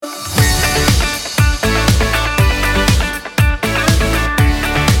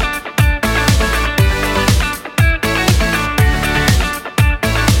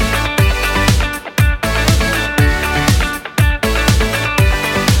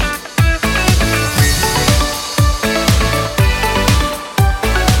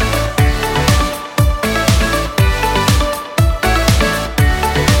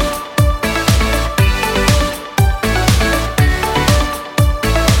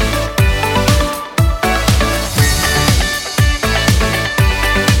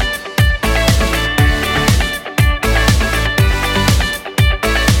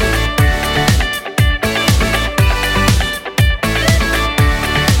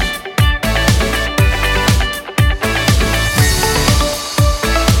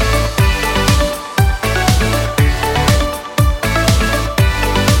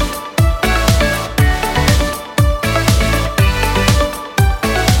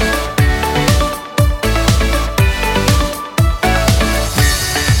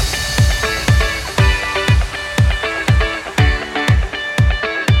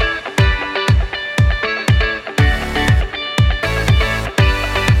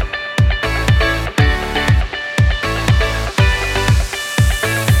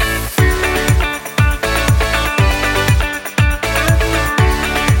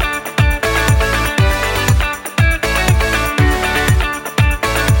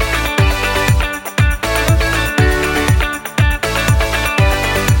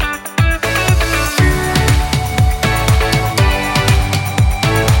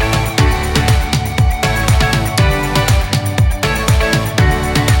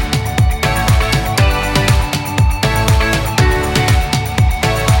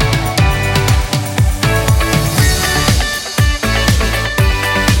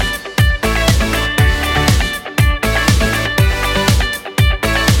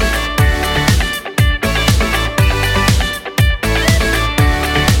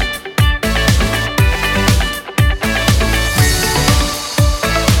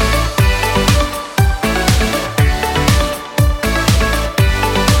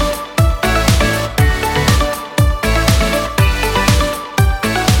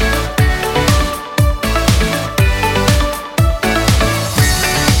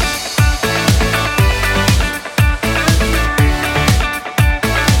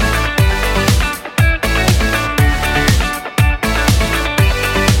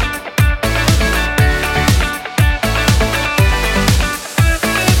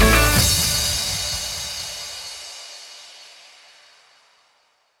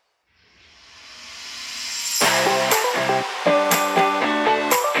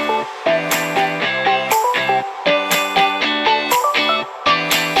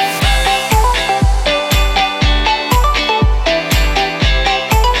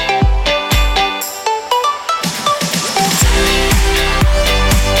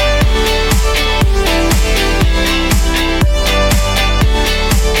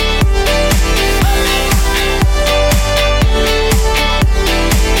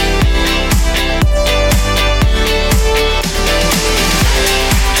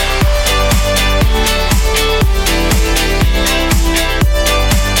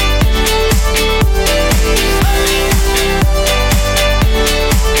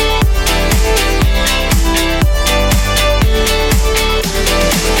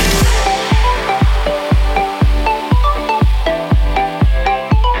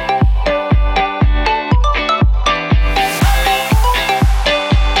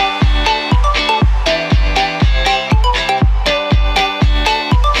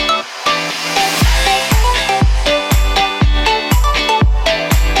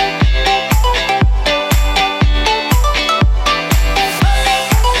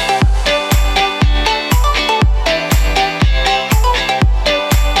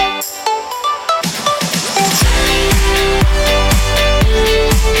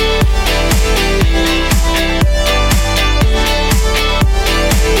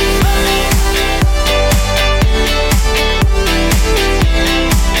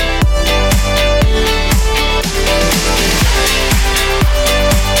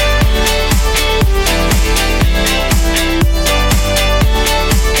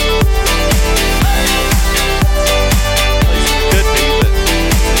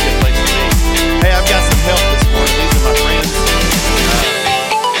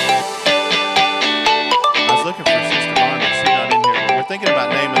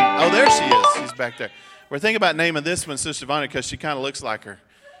she is. She's back there. We're thinking about naming this one Sister Vonnie because she kind of looks like her,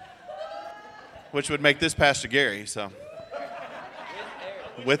 which would make this Pastor Gary. So,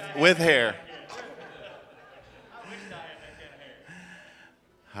 with hair.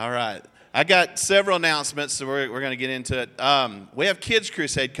 All right. I got several announcements, so we're going to get into it. We have Kids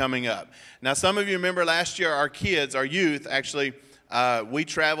Crusade coming up. Now, some of you remember last year our youth, actually, we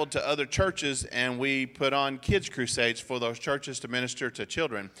traveled to other churches and we put on Kids Crusades for those churches to minister to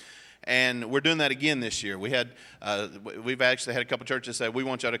children. And we're doing that again this year. We've actually had a couple churches say, we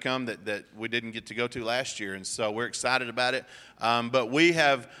want y'all to come that we didn't get to go to last year. And so we're excited about it. But we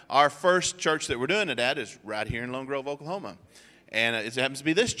have our first church that we're doing it at is right here in Lone Grove, Oklahoma. And it happens to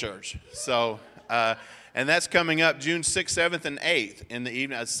be this church. So, and that's coming up June 6th, 7th, and 8th in the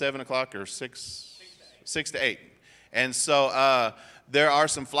evening at 7 o'clock or 6 to 8. And so there are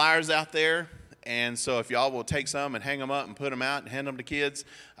some flyers out there. And so if y'all will take some and hang them up and put them out and hand them to kids.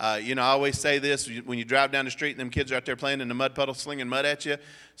 I always say this, when you drive down the street and them kids are out there playing in the mud puddle, slinging mud at you,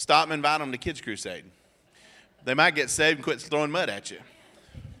 stop and invite them to Kids Crusade. They might get saved and quit throwing mud at you.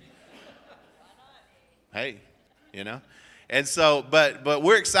 Hey, And so, but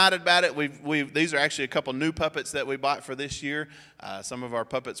we're excited about it. These are actually a couple new puppets that we bought for this year. Some of our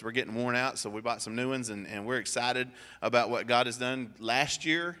puppets were getting worn out, so we bought some new ones, and we're excited about what God has done last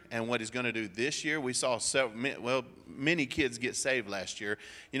year and what He's going to do this year. We saw many kids get saved last year.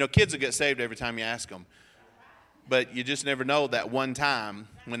 Kids will get saved every time you ask them, but you just never know that one time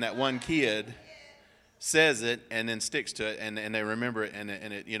when that one kid says it and then sticks to it and they remember it and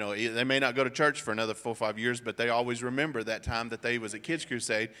they may not go to church for another 4 or 5 years, but they always remember that time that they was at Kids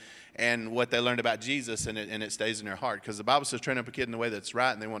Crusade and what they learned about Jesus, and it stays in their heart, because the Bible says train up a kid in the way that's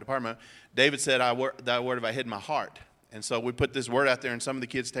right and they won't depart from it. David said, thy word have I hid in my heart. And so we put this word out there and some of the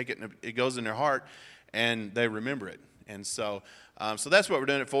kids take it and it goes in their heart and they remember it. And so that's what we're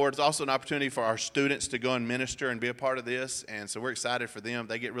doing it for. It's also an opportunity for our students to go and minister and be a part of this. And so we're excited for them.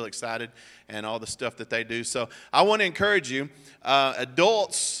 They get really excited and all the stuff that they do. So I want to encourage you,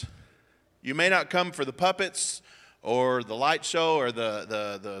 adults, you may not come for the puppets or the light show or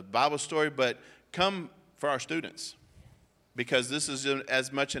the Bible story, but come for our students, because this is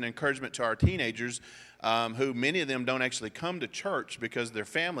as much an encouragement to our teenagers, who many of them don't actually come to church because their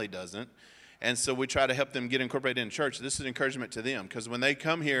family doesn't. And so we try to help them get incorporated in church. This is encouragement to them, because when they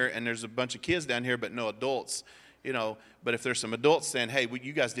come here and there's a bunch of kids down here but no adults, but if there's some adults saying, hey,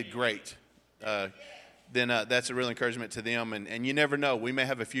 you guys did great, then that's a real encouragement to them. And you never know. We may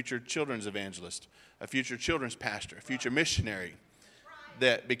have a future children's evangelist, a future children's pastor, a future missionary,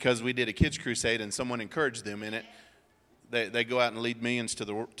 that because we did a Kids Crusade and someone encouraged them in it, they go out and lead millions to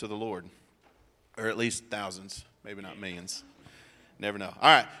the Lord, or at least thousands, maybe not millions. Never know. All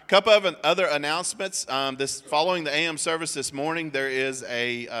right, a couple of other announcements. Following the AM service this morning, there is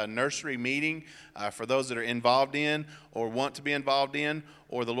a nursery meeting for those that are involved in or want to be involved in,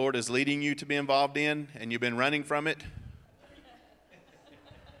 or the Lord is leading you to be involved in and you've been running from it.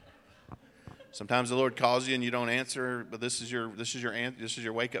 Sometimes the Lord calls you and you don't answer, but this is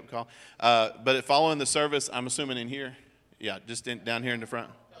your wake up call. But following the service, I'm assuming in here, just down here in the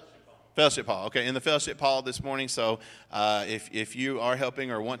front. Fellowship Hall. Okay, in the Fellowship Hall this morning. So if you are helping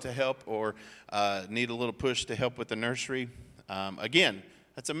or want to help or need a little push to help with the nursery, again,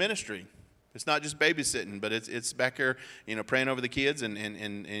 that's a ministry. It's not just babysitting, but it's back here, praying over the kids and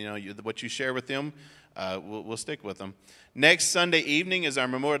what you share with them, we'll stick with them. Next Sunday evening is our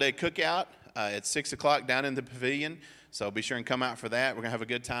Memorial Day cookout at 6 o'clock down in the pavilion. So be sure and come out for that. We're going to have a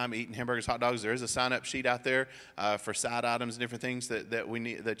good time eating hamburgers, hot dogs. There is a sign-up sheet out there for side items and different things that we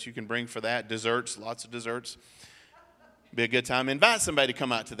need, that you can bring for that. Desserts, lots of desserts. Be a good time. Invite somebody to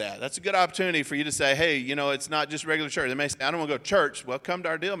come out to that. That's a good opportunity for you to say, hey, it's not just regular church. They may say, I don't want to go to church. Well, come to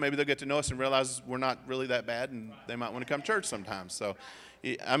our deal. Maybe they'll get to know us and realize we're not really that bad, and they might want to come to church sometimes. So,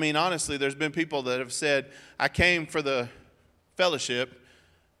 honestly, there's been people that have said, I came for the fellowship,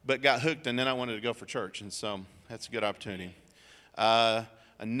 but got hooked, and then I wanted to go for church. And so that's a good opportunity.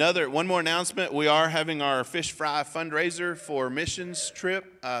 One more announcement. We are having our Fish Fry fundraiser for missions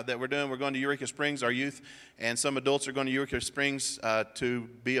trip that we're doing. We're going to Eureka Springs, our youth, and some adults are going to Eureka Springs to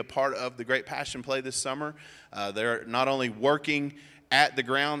be a part of the Great Passion Play this summer. They're not only working at the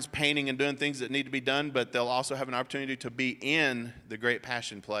grounds, painting and doing things that need to be done, but they'll also have an opportunity to be in the Great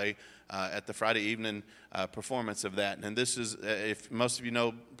Passion Play at the Friday evening performance of that. And this is, if most of you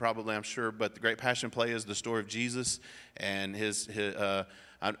know, probably I'm sure, but the Great Passion Play is the story of Jesus and his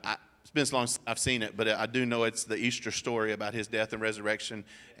it's been so long since I've seen it, but I do know it's the Easter story about his death and resurrection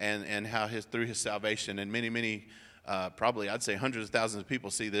and how through his salvation. And many, probably I'd say hundreds of thousands of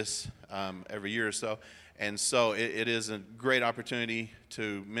people see this every year or so. And so it is a great opportunity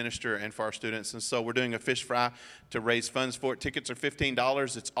to minister and for our students. And so we're doing a fish fry to raise funds for it. Tickets are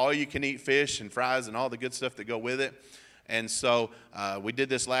 $15. It's all you can eat fish and fries and all the good stuff that go with it. And so we did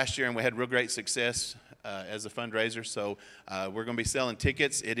this last year, and we had real great success as a fundraiser. So we're going to be selling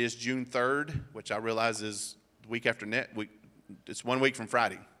tickets. It is June 3rd, which I realize is the week after next week. It's 1 week from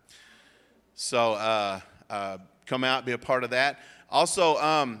Friday. So come out, be a part of that.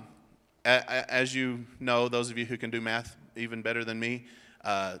 Also, as you know, those of you who can do math even better than me,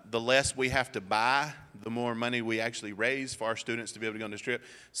 the less we have to buy, the more money we actually raise for our students to be able to go on this trip.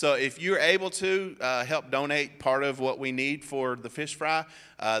 So if you're able to help donate part of what we need for the fish fry,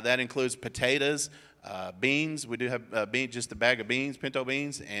 that includes potatoes, beans. We do have just a bag of beans, pinto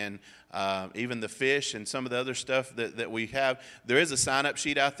beans, and even the fish and some of the other stuff that we have. There is a sign-up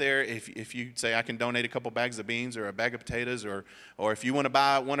sheet out there if you say, I can donate a couple bags of beans or a bag of potatoes, or if you want to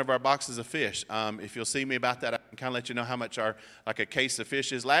buy one of our boxes of fish. If you'll see me about that, I can kind of let you know how much a case of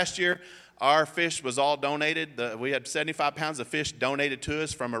fish is. Last year, our fish was all donated. We had 75 pounds of fish donated to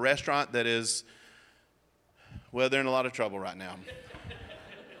us from a restaurant that is, well, they're in a lot of trouble right now.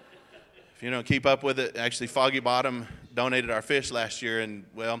 If you don't keep up with it, actually Foggy Bottom donated our fish last year, and,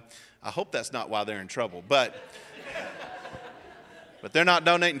 well, I hope that's not why they're in trouble. But they're not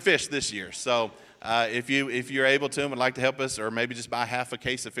donating fish this year. So if you're able to and would like to help us, or maybe just buy half a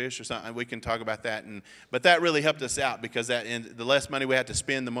case of fish or something, we can talk about that. But that really helped us out, because the less money we have to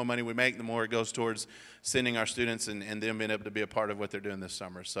spend, the more money we make, the more it goes towards sending our students and them being able to be a part of what they're doing this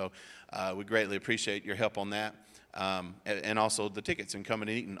summer. So we greatly appreciate your help on that. And also the tickets and coming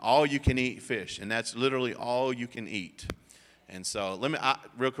and eating all you can eat fish, and that's literally all you can eat. And so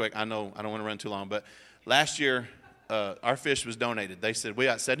real quick, I know I don't want to run too long, but last year our fish was donated. They said we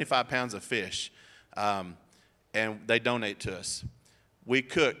got 75 pounds of fish, and they donate to us. We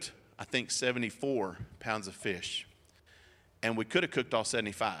cooked, I think, 74 pounds of fish, and we could have cooked all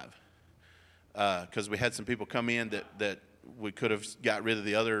 75 because we had some people come in that we could have got rid of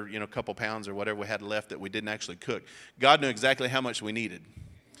the other, couple pounds or whatever we had left that we didn't actually cook. God knew exactly how much we needed,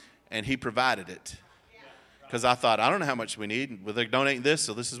 and He provided it. Because I thought, I don't know how much we need. Well, they're donating this,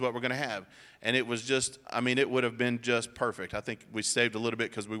 so this is what we're going to have. And it was just, it would have been just perfect. I think we saved a little bit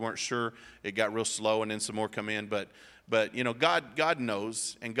because we weren't sure. It got real slow, and then some more come in. But God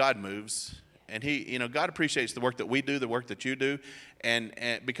knows, and God moves. And He, God appreciates the work that we do, the work that you do. And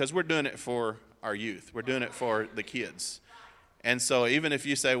because we're doing it for our youth. We're doing it for the kids. And so even if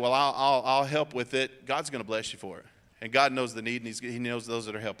you say, well, I'll help with it, God's going to bless you for it. And God knows the need, and He knows those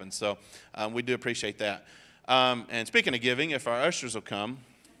that are helping. So we do appreciate that. And speaking of giving, if our ushers will come.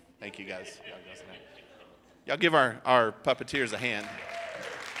 Thank you, guys. Y'all give our puppeteers a hand.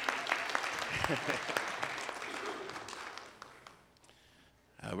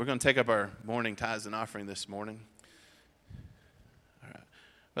 We're going to take up our morning tithes and offering this morning. All right.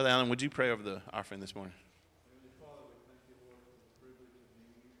 Brother Allen, would you pray over the offering this morning?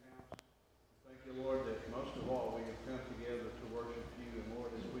 Lord, that most of all we have come together to worship you. And Lord,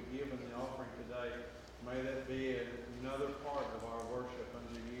 as we give in the offering today, may that be another part of our worship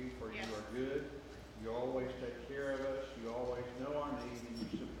unto you, for you are good. You always take care of us. You always know our needs, and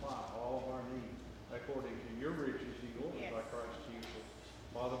you supply all of our needs according to your riches and glory by Christ Jesus.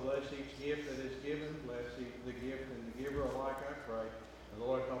 Father, bless each gift that is given. Bless the gift and the giver alike, I pray. And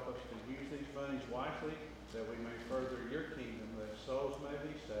Lord, help us to use these monies wisely, that we may further your kingdom, that souls may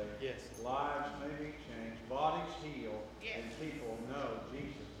be saved, lives may be changed, bodies healed, and people know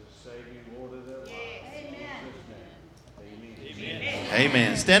Jesus is Savior and Lord of their lives. Amen. In Jesus' name, amen.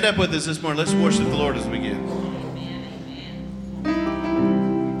 Amen. Stand up with us this morning. Let's worship the Lord as we give.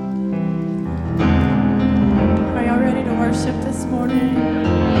 Are y'all ready to worship this morning?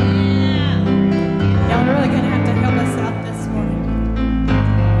 Y'all are really going to have to help us out this morning.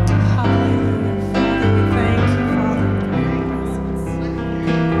 Hallelujah. Father, we thank you, Father, for your presence.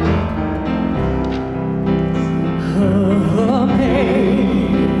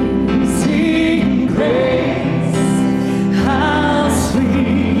 Amazing grace, how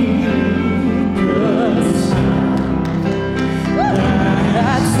sweet the sound.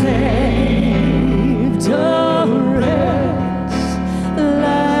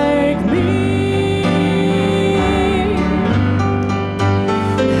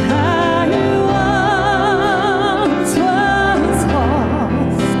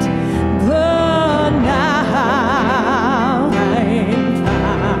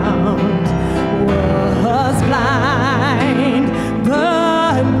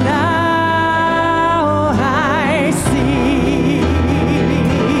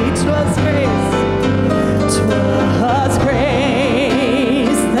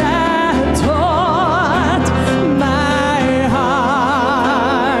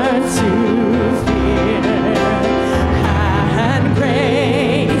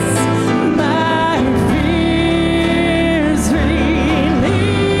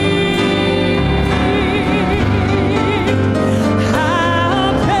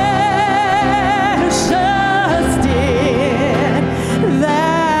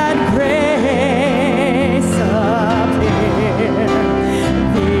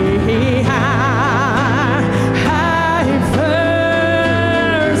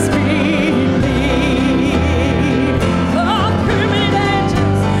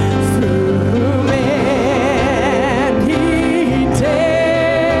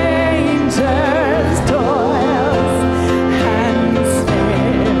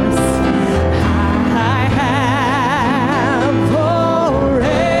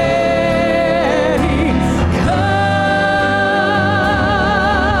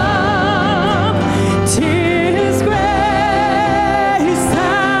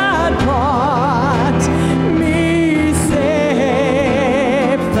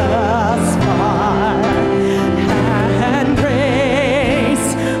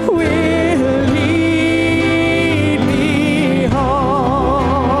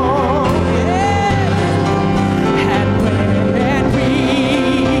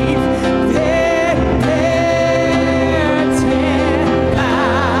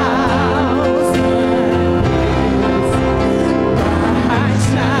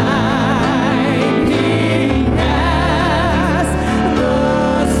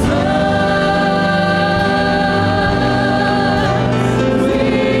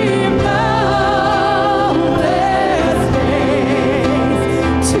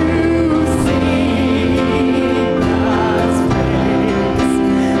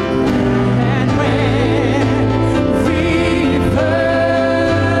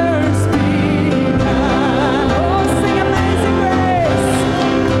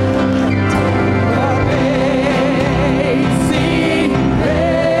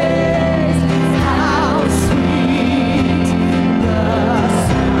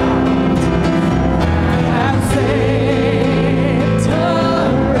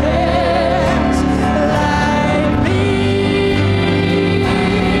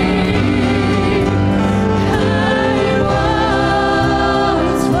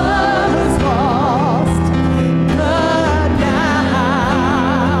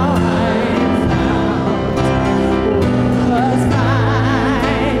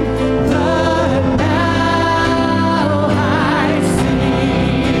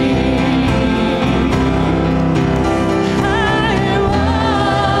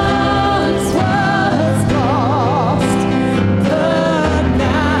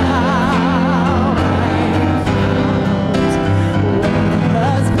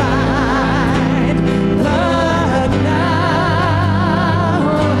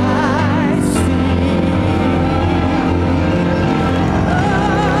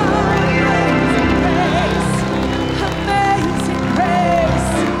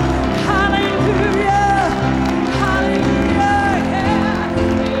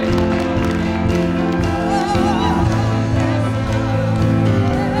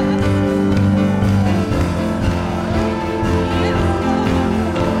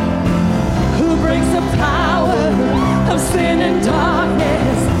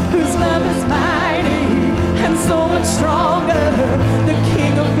 and stronger, the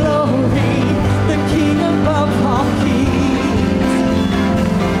King of glory, the King above all kings,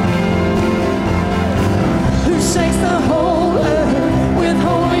 who shakes the whole earth with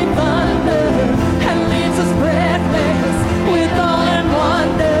holy thunder and leaves us breathless with awe and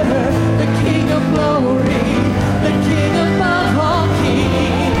wonder, the King of glory, the King above all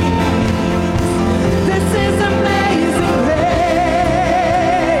kings. This is amazing grace.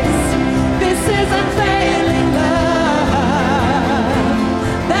 This is unfailing love,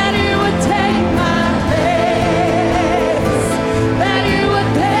 that you would take my place, that you would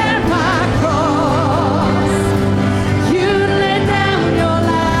bear my cross. You laid down your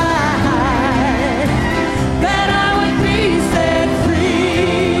life, that I would be set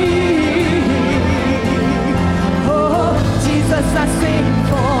free. Oh, Jesus, I sing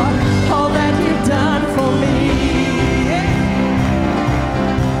for all that you've done for me.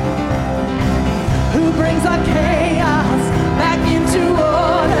 Who brings our chaos back into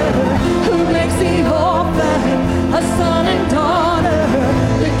order, who makes the orphan a son and daughter,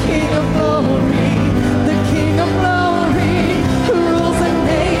 the King of glory, the King of glory, who rules the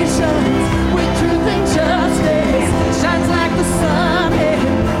nations with truth and justice, shines like the sun in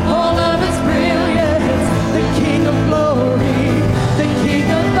all of its brilliance, the King of glory, the King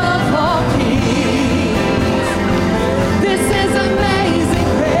above all kings. This is amazing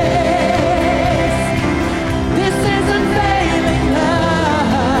grace. This is unfailing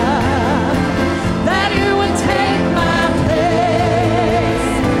love, that you would take my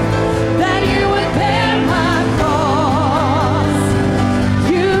place, that you would bear my cross.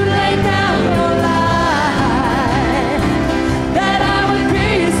 You laid down your life, that I would be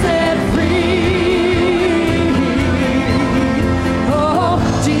set free. Oh,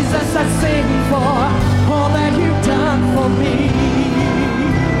 Jesus, I sing for all that you've done for me.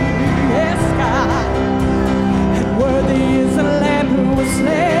 Yes, God. And worthy is the Lamb who was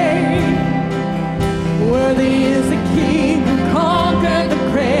slain. Worthy is the King who conquered the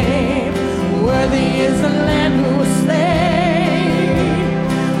grave. Worthy is the Lamb who was slain.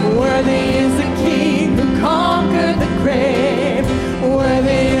 Worthy is the King who conquered the grave.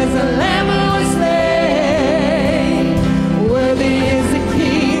 Worthy is the Lamb who was slain. Worthy is the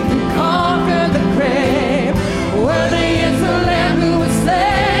King who conquered the grave. Worthy is the Lamb who was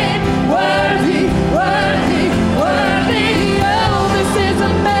slain. Worthy, worthy, worthy. Oh, this is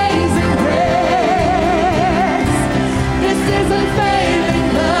amazing grace. This is unfailing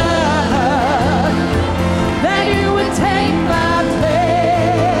love, that you would take my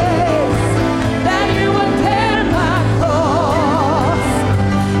place, that you would bear my cross.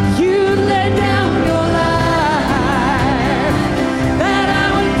 You laid down your life, that I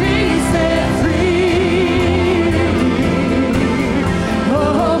would be set free.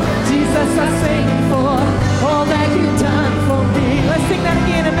 Oh, Jesus, I sing for all that you've done for me. Let's sing that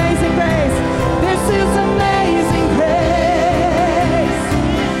again, amazing grace. This is amazing grace.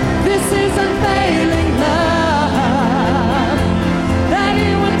 This is unfailing love, that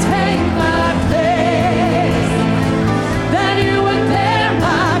you would take my place, that you would bear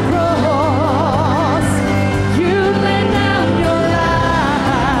my cross. You laid down your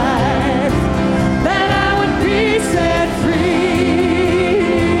life, that I would be set free.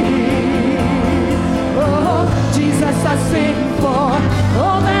 Oh, Jesus, I sing for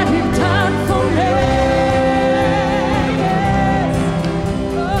all that you've done for me. Yes.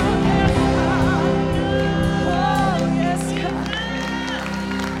 Oh, yes, God. Oh, yes, God.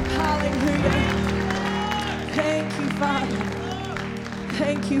 Hallelujah. Thank you, Father.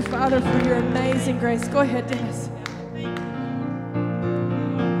 Thank you, Father, for your amazing grace. Go ahead, Dennis.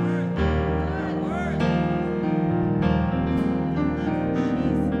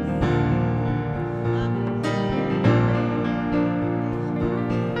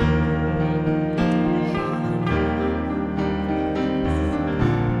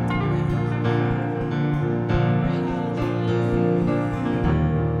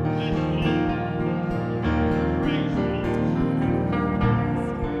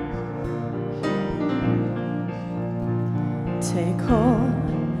 Take all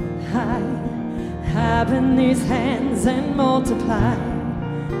I have in these hands and multiply,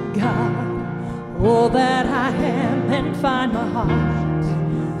 God, all that I am, and find my heart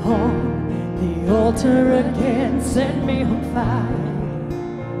on the altar again. Set me on fire.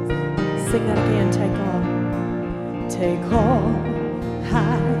 Sing that again. Take all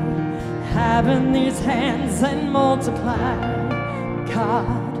I have in these hands and multiply,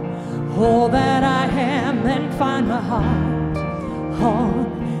 God, all that I am, and find my heart on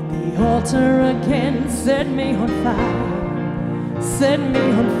the altar again. Set me on fire, set me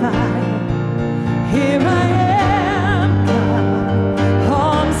on fire. Here I am.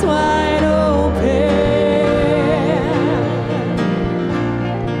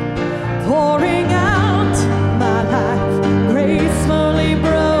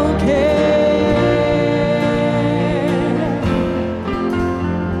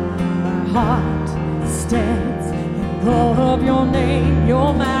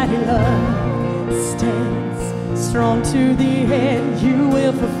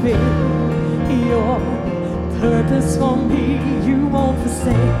 fulfill your purpose for me. You won't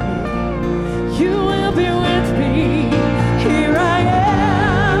forsake me. You will be with me. Here I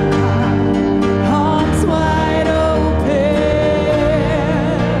am, arms wide open,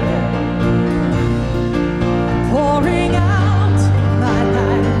 pouring out my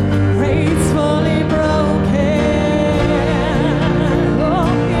life, gracefully broken. Oh,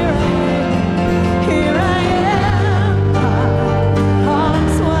 here I am,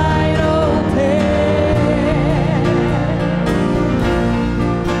 arms wide open,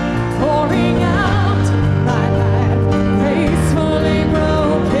 pouring out my life, gracefully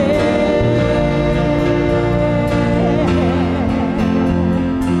broken.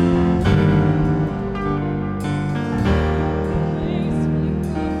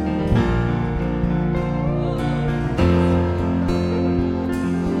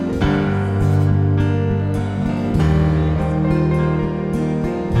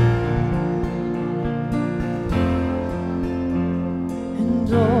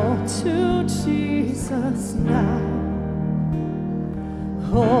 And all to Jesus now.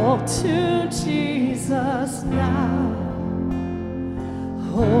 All to Jesus now.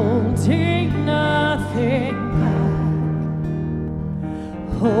 Holding nothing back.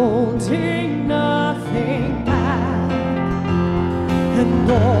 Holding nothing back.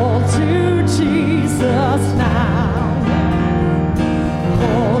 And all to Jesus now.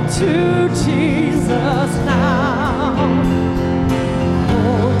 All to Jesus now.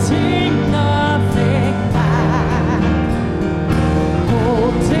 Holding nothing back.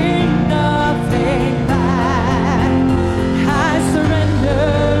 Holding nothing back. I surrender.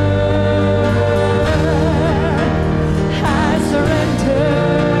 I surrender.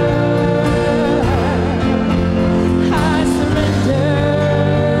 I surrender.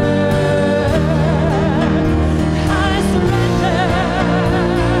 I surrender.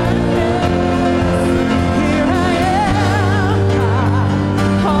 Here I am,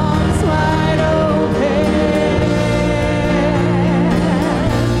 arms wide open,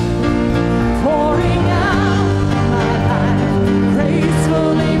 pouring out my life,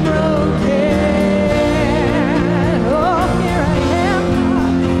 gracefully broken. Oh, here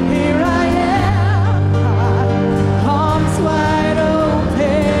I am, arms wide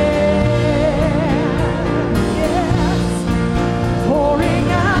open. Yes,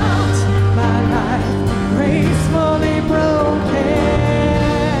 pouring out my life, gracefully broken.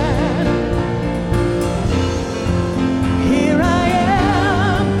 Here I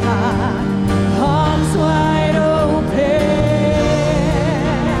am, God, arms wide open,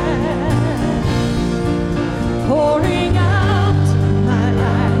 pouring out my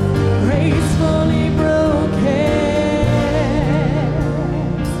life, gracefully broken.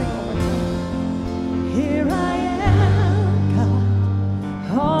 Sing one more time. Here I am, God,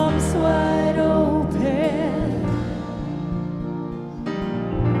 arms wide open,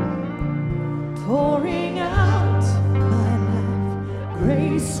 pouring out my life,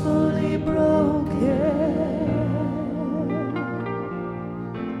 gracefully broken.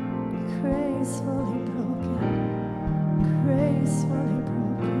 Gracefully broken. Gracefully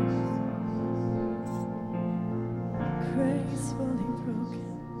broken. Gracefully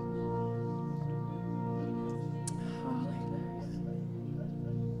broken. Hallelujah.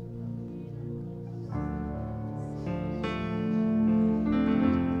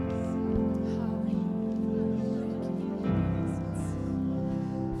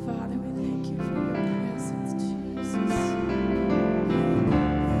 Father, we thank you for your presence, Jesus.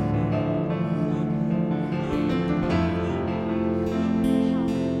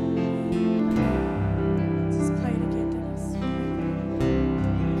 Just play it again, Dennis.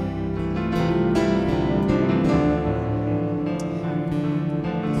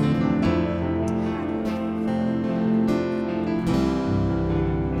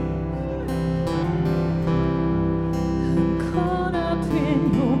 I'm caught up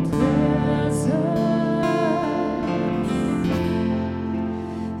in your presence.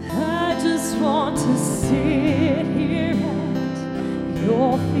 I just want to sit here at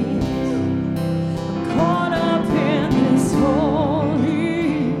your feet. I'm caught up in this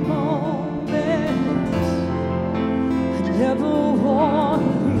holy moment. I never want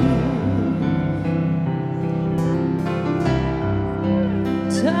to leave.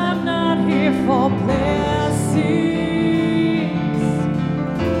 I'm not here for blessings.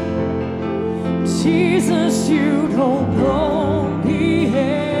 Jesus, you don't owe me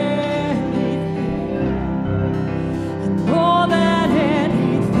anything. And more than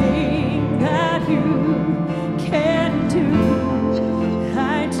anything that you can do,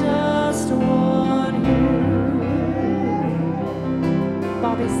 I just want you.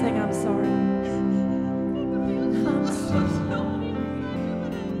 Father, Everybody sing, I'm sorry. I'm sorry.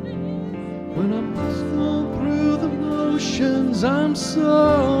 When I'm just going through the motions, I'm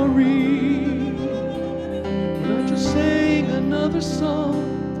sorry. When I just sang another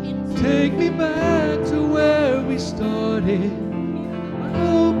song, take me back to where we started. I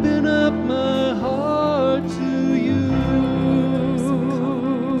open up my heart to you.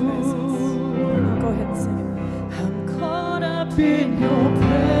 Go ahead and sing it. I'm caught up in your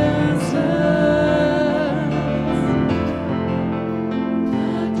presence.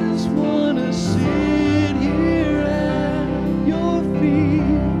 I just wanna sit here at your feet.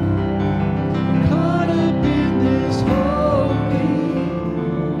 I'm caught up in this holy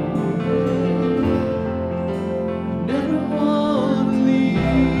moment. Never wanna leave.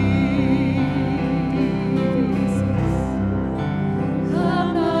 I'm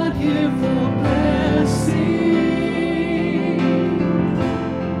not here for blessing.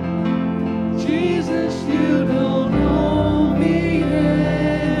 Jesus, you don't owe me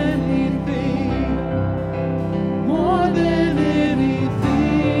anything more than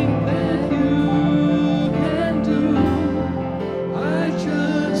anything that you can do. I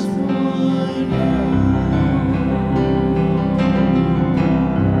just want you.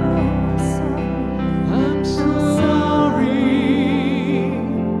 I'm sorry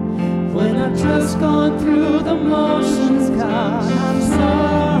when I've just gone through the motions, God. I'm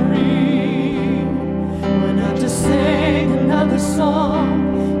sorry when I just sang another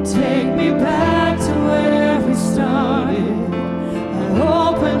song. Take me back to where we started. I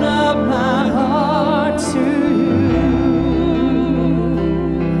open up my heart to you.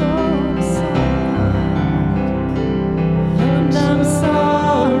 And I'm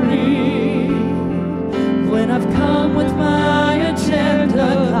sorry when I've come with my agenda,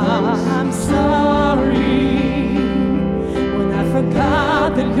 God. I'm sorry when I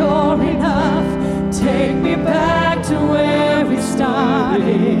forgot that you're enough. Take me back to where we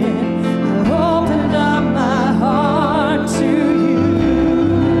started. I open up my heart to you.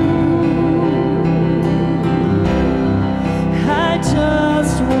 I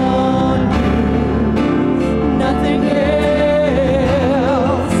just want you, nothing else,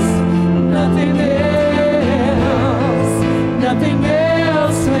 nothing else, nothing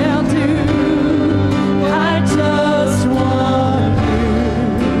else will do. I just want you,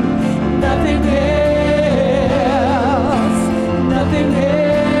 nothing else, nothing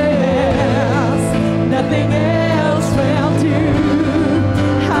else, nothing else will do.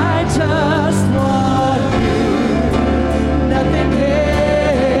 I just want you, nothing else,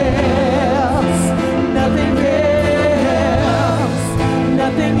 nothing else,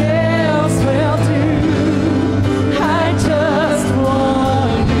 nothing else will do. I just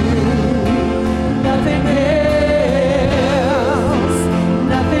want you, nothing else,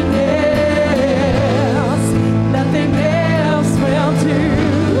 nothing else, nothing else will do.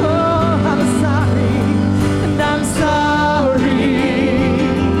 Oh, I'm sorry, and I'm sorry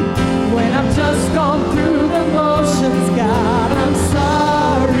when I've just gone through the motions, God. I'm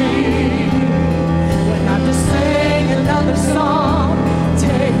sorry when I just sang another song.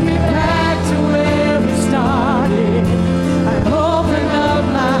 Take me back to where we started. I open up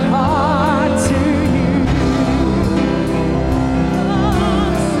my heart to you. Oh,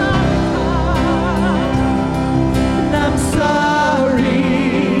 I'm sorry, God. And I'm sorry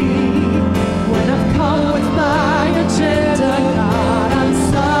when I've come with my agenda, God. I'm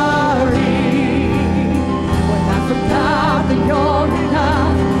sorry when I forgot that you're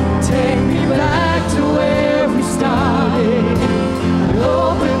enough. Take me back to where we started. I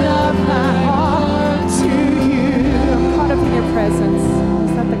open up my heart to you. I'm caught up in your presence.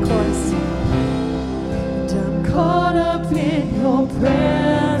 Is that the chorus? And I'm caught up in your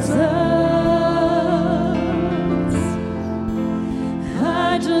presence. I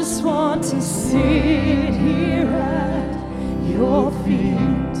just want to sit here at your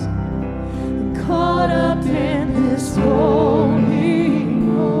feet. I'm caught up in this holy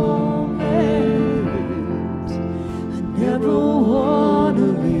moment. I never want to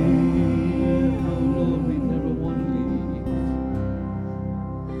leave. Oh Lord, we never want to leave.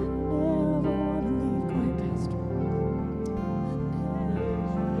 Never want to leave. Go ahead, Pastor.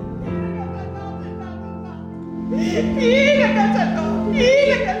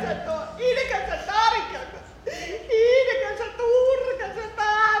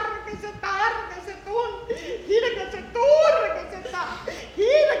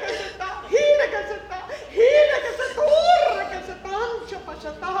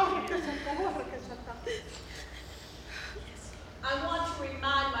 I want to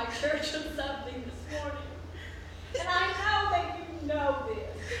remind my church of something this morning. And I know that you know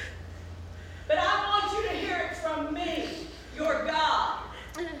this.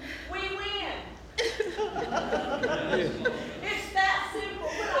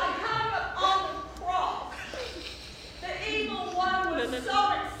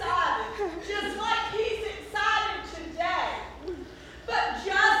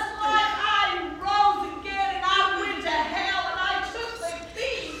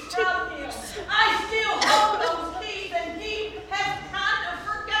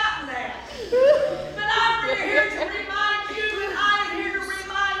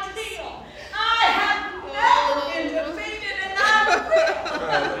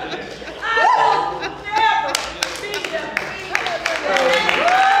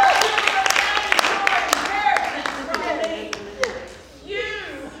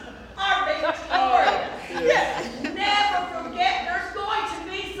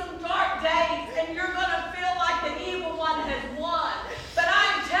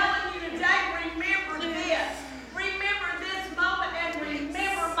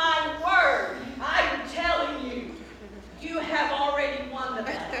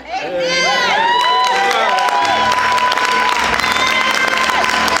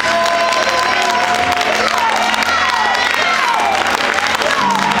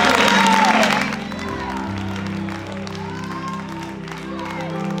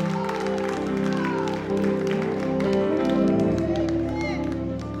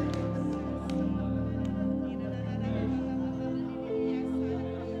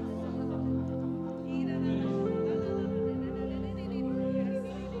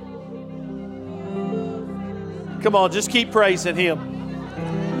 Come on, just keep praising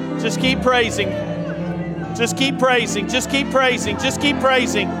Him. Just keep praising. Just keep praising. Just keep praising. Just keep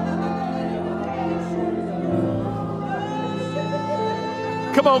praising.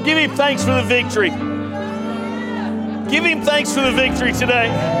 Come on, give Him thanks for the victory. Give Him thanks for the victory today.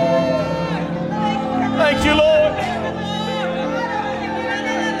 Thank you, Lord.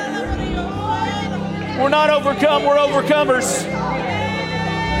 We're not overcome, we're overcomers.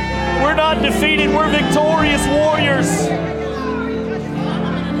 We're not defeated, we're victorious warriors.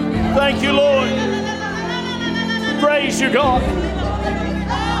 Thank you, Lord. Praise you, God.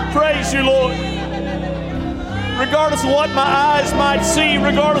 Praise you, Lord. Regardless of what my eyes might see,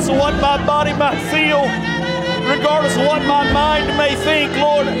 regardless of what my body might feel, regardless of what my mind may think,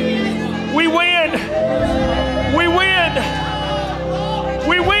 Lord, we win. We win.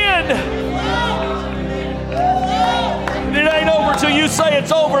 We win. It ain't over till you say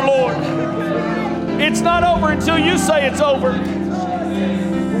it's over, Lord. It's not over until you say it's over.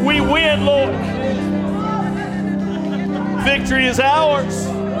 We win, Lord. Victory is ours.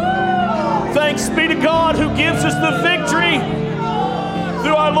 Thanks be to God who gives us the victory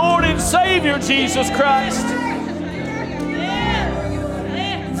through our Lord and Savior, Jesus Christ.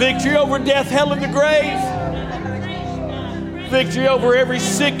 Victory over death, hell, and the grave. Victory over every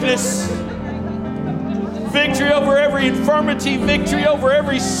sickness. Victory over every infirmity. Victory over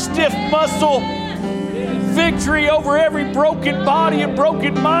every stiff muscle. Victory over every broken body and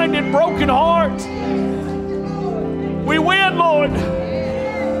broken mind and broken heart. We win, Lord.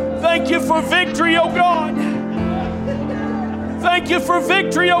 Thank you for victory, oh God. Thank you for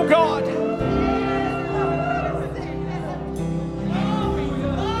victory, oh God.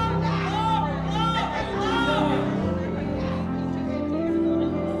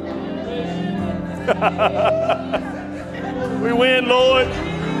 We win, Lord.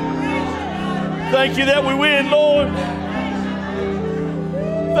 Thank you that we win, Lord.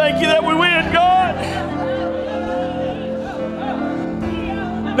 Thank you that we win, God.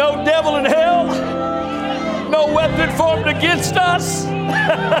 No devil in hell, no weapon formed against us.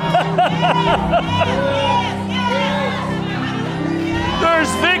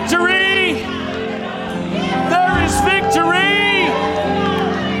 There's victory. There is victory.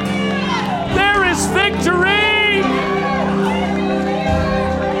 There is victory.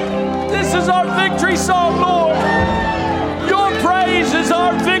 This is our victory song, Lord. Your praise is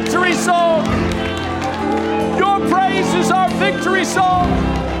our victory song. Your praise is our victory song.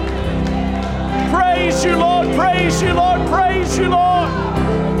 Praise you, Lord. Praise you, Lord. Praise you, Lord.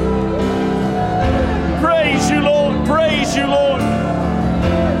 Praise you, Lord. Praise you, Lord.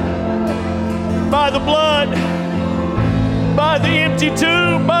 By the blood, by the empty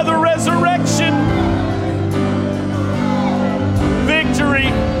tomb, by the resurrection, victory.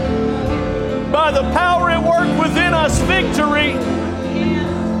 By the power at work within us, victory.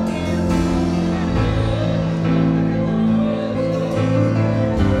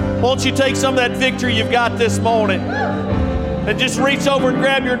 Won't you take some of that victory you've got this morning and just reach over and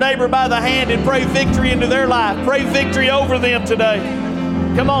grab your neighbor by the hand and pray victory into their life. Pray victory over them today.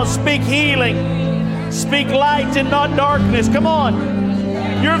 Come on, speak healing. Speak light and not darkness. Come on.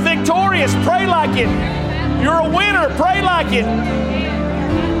 You're victorious. Pray like it. You're a winner. Pray like it.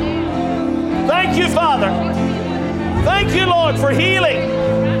 Thank you, Father. Thank you, Lord, for healing.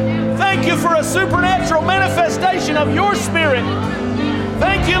 Thank you for a supernatural manifestation of your Spirit.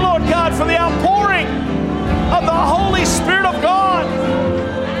 Thank you, Lord God, for the outpouring of the Holy Spirit of God.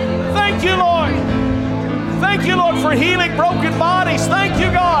 Thank you, Lord. Thank you, Lord, for healing broken bodies. Thank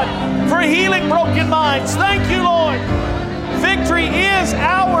you, God, for healing broken minds. Thank you, Lord. Victory is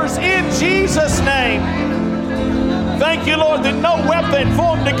ours in Jesus' name. Thank you, Lord, that no weapon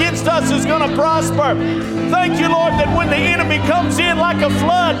formed against us is going to prosper. Thank you, Lord, that when the enemy comes in like a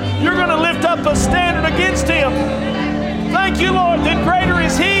flood, you're going to lift up a standard against him. Thank you, Lord, that greater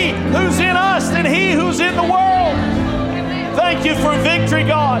is He who's in us than he who's in the world. Thank you for victory,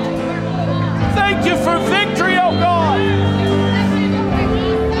 God. Thank you for victory, oh God.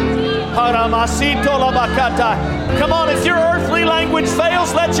 Come on, if your earthly language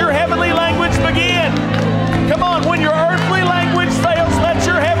fails, let your heavenly language begin. Come on, when your earthly language fails, let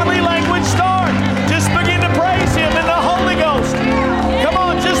your heavenly language start. Just begin to praise Him in the Holy Ghost. Come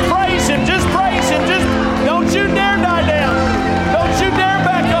on, just praise Him, just praise Him. Just don't you dare die down. Don't you dare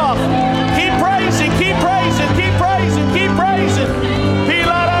back off. Keep praising, keep praising, keep praising, keep praising.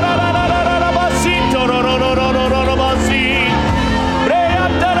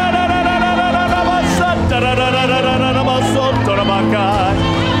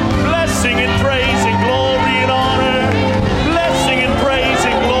 Blessing and praise and glory and honor. Blessing and praise.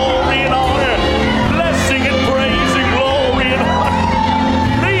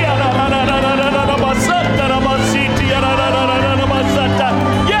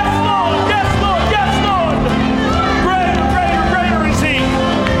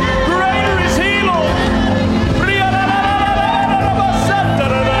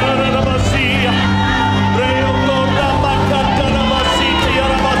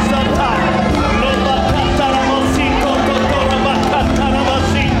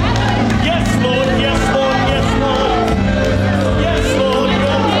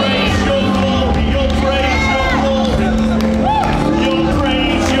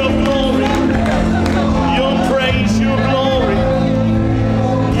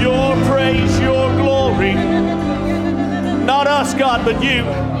 God, but you.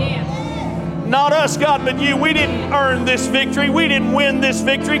 Not us, God, but you. We didn't earn this victory. We didn't win this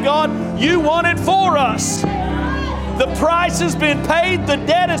victory, God. You won it for us. The price has been paid. The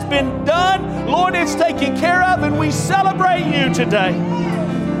debt has been done. Lord, it's taken care of, and we celebrate you today.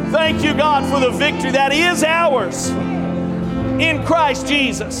 Thank you, God, for the victory that is ours in Christ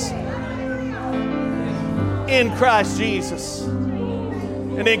Jesus. In Christ Jesus.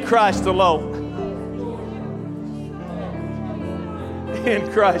 And in Christ alone. In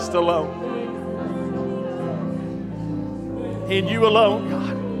Christ alone. In you alone,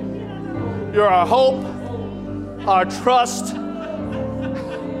 God. You're our hope, our trust.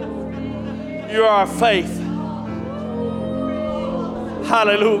 You're our faith.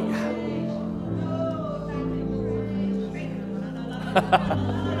 Hallelujah.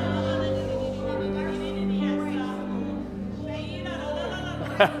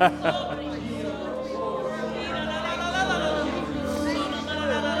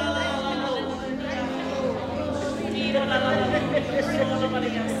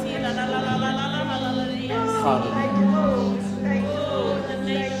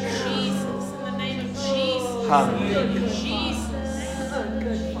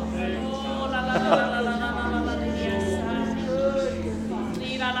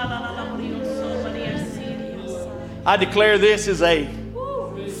 I declare this is a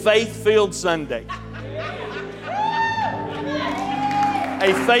faith-filled Sunday.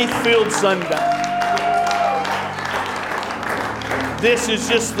 A faith-filled Sunday. This is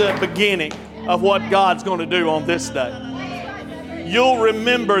just the beginning of what God's going to do on this day. You'll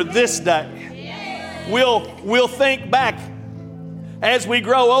remember this day. We'll think back as we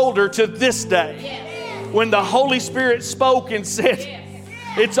grow older to this day when the Holy Spirit spoke and said,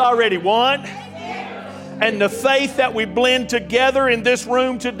 it's already won. And the faith that we blend together in this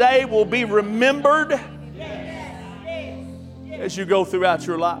room today will be remembered as you go throughout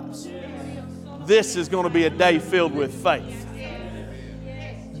your lives. This is going to be a day filled with faith.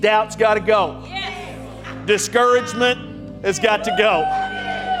 Doubt's got to go. Discouragement has got to go.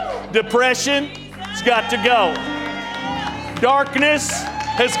 Depression has got to go. Darkness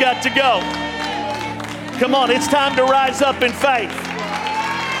has got to go. Come on, it's time to rise up in faith.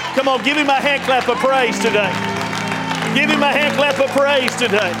 Come on, give him a hand clap of praise today. Give him a hand clap of praise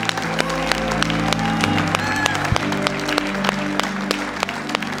today.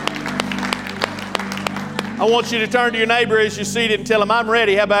 I want you to turn to your neighbor as you're seated and tell him, I'm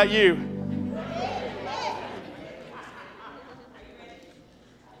ready. How about you?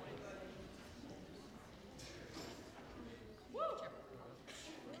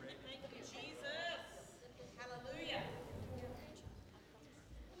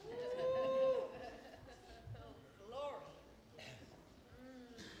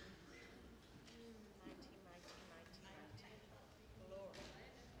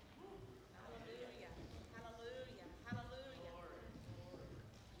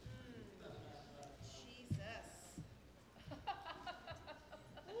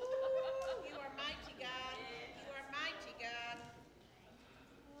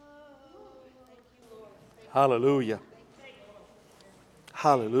 Hallelujah.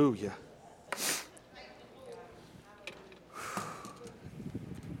 Hallelujah.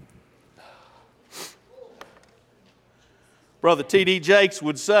 Brother T.D. Jakes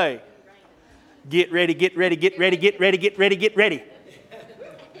would say, get ready, get ready, get ready, get ready, get ready, get ready.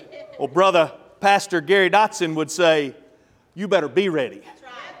 Well, Brother Pastor Gary Dotson would say, you better be ready.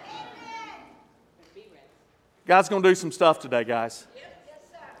 God's going to do some stuff today, guys.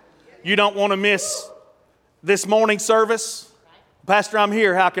 You don't want to miss this morning service. Pastor, I'm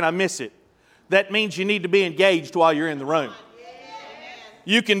here. How can I miss it? That means you need to be engaged while you're in the room.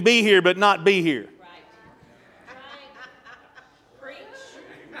 You can be here but not be here.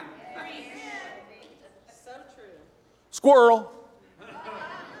 Squirrel.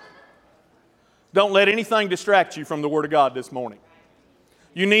 Don't let anything distract you from the Word of God this morning.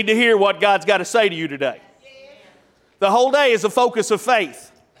 You need to hear what God's got to say to you today. The whole day is a focus of faith.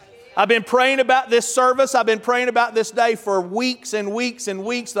 I've been praying about this service. I've been praying about this day for weeks and weeks and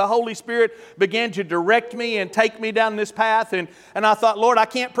weeks. The Holy Spirit began to direct me and take me down this path. And I thought, Lord, I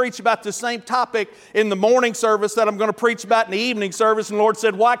can't preach about the same topic in the morning service that I'm going to preach about in the evening service. And the Lord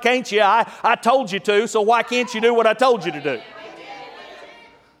said, why can't you? I told you to, so why can't you do what I told you to do?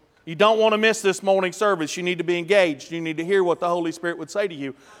 You don't want to miss this morning service. You need to be engaged. You need to hear what the Holy Spirit would say to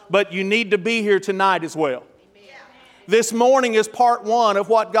you. But you need to be here tonight as well. This morning is part one of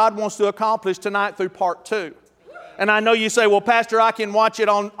what God wants to accomplish tonight through part two. And I know you say, well, Pastor, I can watch it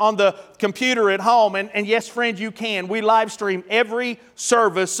on the computer at home. And yes, friend, you can. We live stream every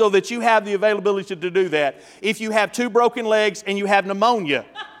service so that you have the availability to do that. If you have 2 broken legs and you have pneumonia,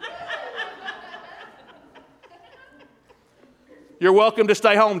 you're welcome to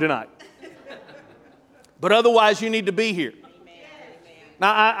stay home tonight. But otherwise, you need to be here.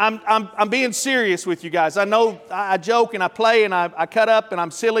 Now, I'm being serious with you guys. I know I joke and I play and I cut up and I'm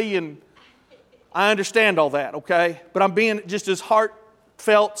silly and I understand all that, okay? But I'm being just as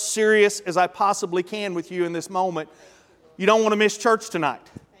heartfelt, serious as I possibly can with you in this moment. You don't want to miss church tonight.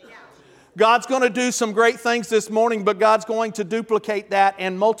 God's going to do some great things this morning, but God's going to duplicate that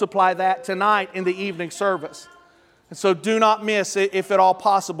and multiply that tonight in the evening service. And so do not miss it if at all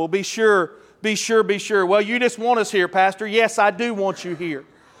possible. Be sure. Well, you just want us here, Pastor. Yes, I do want you here.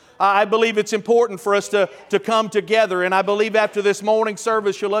 I believe it's important for us to come together, and I believe after this morning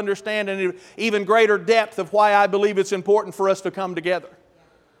service you'll understand in an even greater depth of why I believe it's important for us to come together.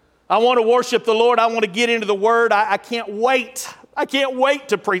 I want to worship the Lord. I want to get into the Word. I can't wait. I can't wait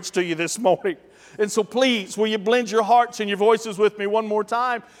to preach to you this morning. And so please, will you blend your hearts and your voices with me one more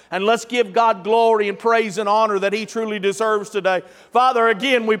time? And let's give God glory and praise and honor that He truly deserves today. Father,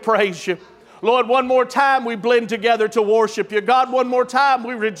 again, we praise You. Lord, one more time we blend together to worship You. God, one more time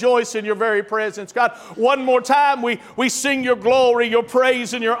we rejoice in Your very presence. God, one more time we sing Your glory, Your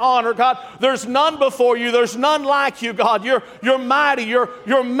praise, and Your honor. God, there's none before You. There's none like You, God. You're mighty.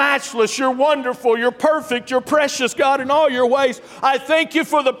 You're matchless. You're wonderful. You're perfect. You're precious, God, in all Your ways. I thank You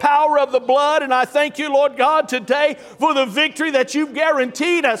for the power of the blood, and I thank You, Lord God, today for the victory that You've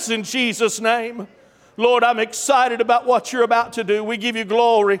guaranteed us in Jesus' name. Lord, I'm excited about what You're about to do. We give You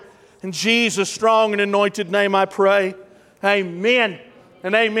glory. In Jesus' strong and anointed name I pray. Amen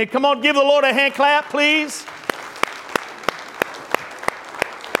and amen. Come on, give the Lord a hand clap, please.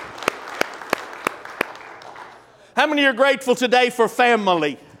 How many are grateful today for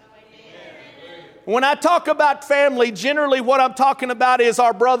family? When I talk about family, generally what I'm talking about is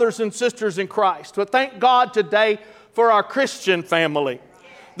our brothers and sisters in Christ. But thank God today for our Christian family.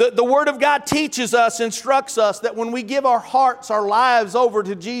 The Word of God teaches us, instructs us that when we give our hearts, our lives over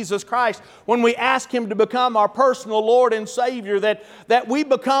to Jesus Christ, when we ask Him to become our personal Lord and Savior, that we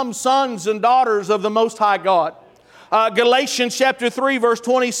become sons and daughters of the Most High God. Galatians chapter 3 verse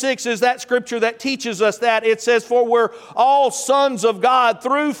 26 is that scripture that teaches us that. It says, "For we're all sons of God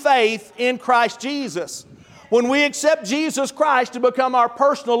through faith in Christ Jesus." When we accept Jesus Christ to become our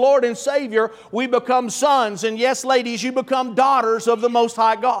personal Lord and Savior, we become sons. And yes, ladies, you become daughters of the Most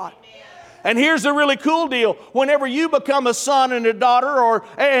High God. And here's the really cool deal. Whenever you become a son and a daughter,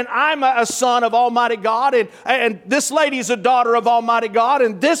 and I'm a son of Almighty God, and this lady's a daughter of Almighty God,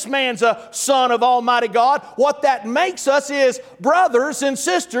 and this man's a son of Almighty God, what that makes us is brothers and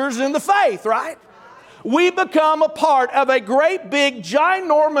sisters in the faith, right? We become a part of a great big,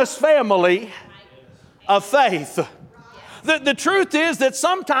 ginormous family of faith. The truth is that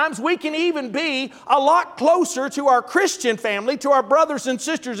sometimes we can even be a lot closer to our Christian family, to our brothers and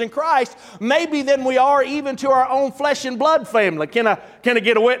sisters in Christ, maybe than we are even to our own flesh and blood family. Can I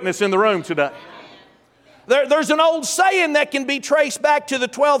get a witness in the room today? There's an old saying that can be traced back to the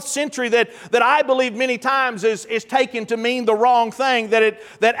 12th century that I believe many times is taken to mean the wrong thing that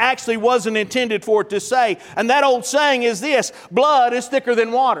actually wasn't intended for it to say. And that old saying is this: blood is thicker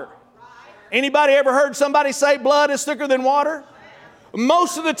than water. Anybody ever heard somebody say blood is thicker than water?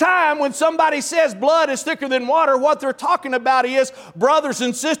 Most of the time when somebody says blood is thicker than water, what they're talking about is brothers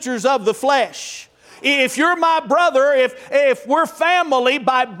and sisters of the flesh. If you're my brother, if we're family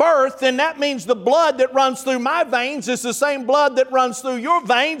by birth, then that means the blood that runs through my veins is the same blood that runs through your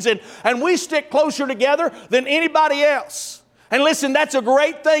veins, and we stick closer together than anybody else. And listen, that's a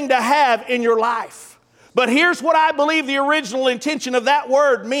great thing to have in your life. But here's what I believe the original intention of that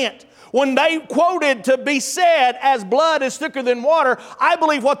word meant. When they quoted to be said as blood is thicker than water, I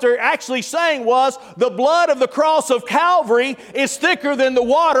believe what they're actually saying was the blood of the cross of Calvary is thicker than the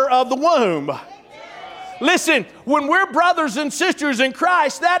water of the womb. Listen, when we're brothers and sisters in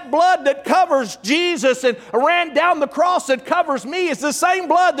Christ, that blood that covers Jesus and ran down the cross that covers me is the same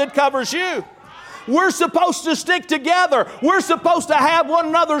blood that covers you. We're supposed to stick together. We're supposed to have one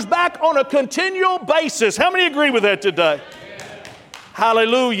another's back on a continual basis. How many agree with that today?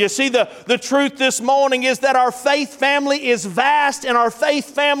 Hallelujah. See, the truth this morning is that our faith family is vast and our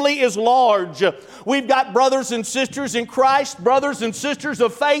faith family is large. We've got brothers and sisters in Christ, brothers and sisters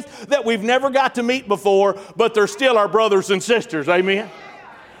of faith that we've never got to meet before, but they're still our brothers and sisters. Amen.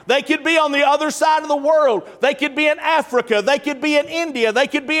 They could be on the other side of the world. They could be in Africa. They could be in India. They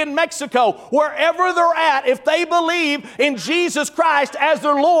could be in Mexico. Wherever they're at, if they believe in Jesus Christ as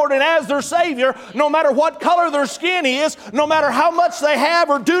their Lord and as their Savior, no matter what color their skin is, no matter how much they have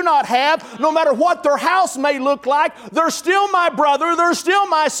or do not have, no matter what their house may look like, they're still my brother, they're still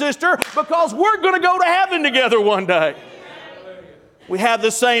my sister, because we're going to go to heaven together one day. We have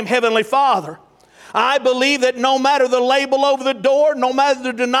the same Heavenly Father. I believe that no matter the label over the door, no matter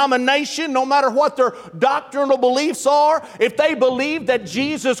the denomination, no matter what their doctrinal beliefs are, if they believe that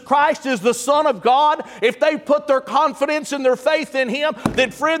Jesus Christ is the Son of God, if they put their confidence and their faith in Him,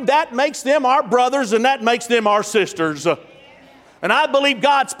 then friend, that makes them our brothers and that makes them our sisters. And I believe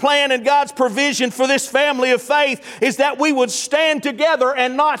God's plan and God's provision for this family of faith is that we would stand together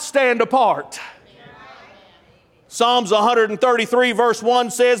and not stand apart. Psalms 133 verse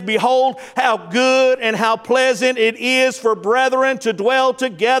 1 says, "Behold, how good and how pleasant it is for brethren to dwell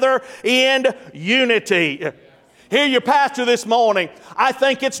together in unity." Hear your pastor this morning. I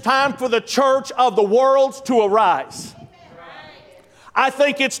think it's time for the church of the world to arise. I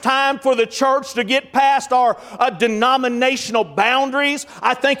think it's time for the church to get past our denominational boundaries.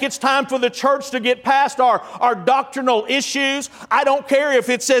 I think it's time for the church to get past our doctrinal issues. I don't care if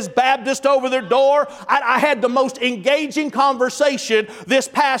it says Baptist over their door. I had the most engaging conversation this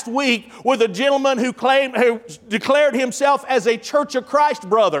past week with a gentleman who declared himself as a Church of Christ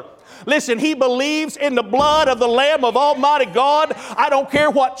brother. Listen, he believes in the blood of the Lamb of Almighty God. I don't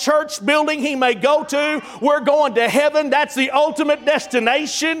care what church building he may go to. We're going to heaven. That's the ultimate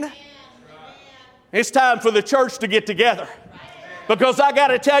destination. It's time for the church to get together. Because I got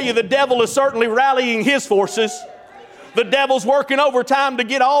to tell you, the devil is certainly rallying his forces. The devil's working overtime to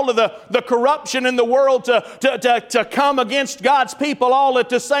get all of the corruption in the world to come against God's people all at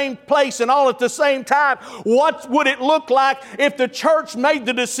the same place and all at the same time. What would it look like if the church made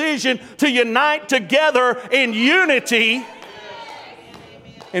the decision to unite together in unity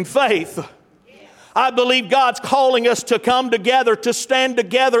in faith? I believe God's calling us to come together, to stand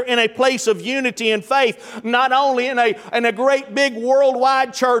together in a place of unity and faith, not only in a great big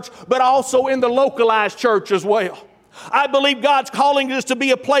worldwide church, but also in the localized church as well. I believe God's calling us to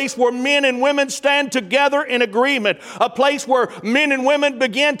be a place where men and women stand together in agreement, a place where men and women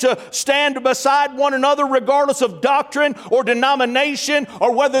begin to stand beside one another regardless of doctrine or denomination,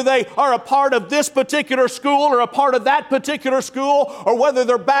 or whether they are a part of this particular school or a part of that particular school, or whether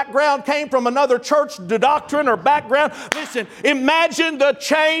their background came from another church doctrine or background. Listen, imagine the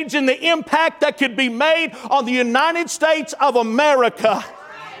change and the impact that could be made on the United States of America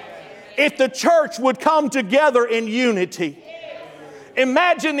if the church would come together in unity.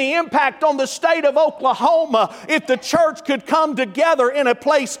 Imagine the impact on the state of Oklahoma if the church could come together in a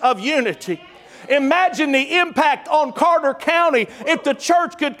place of unity. Imagine the impact on Carter County if the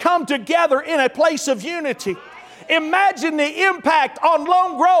church could come together in a place of unity. Imagine the impact on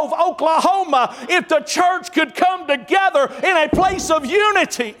Lone Grove, Oklahoma if the church could come together in a place of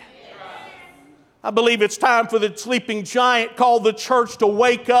unity. I believe it's time for the sleeping giant called the church to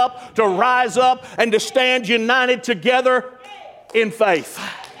wake up, to rise up, and to stand united together in faith.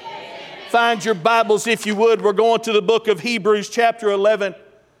 Find your Bibles if you would. We're going to the book of Hebrews chapter 11.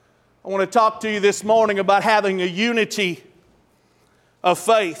 I want to talk to you this morning about having a unity of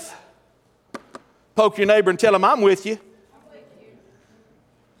faith. Poke your neighbor and tell him, I'm with you.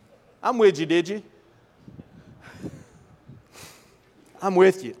 I'm with you, did you? I'm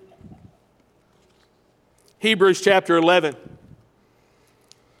with you. Hebrews chapter 11,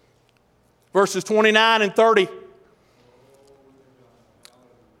 verses 29 and 30. The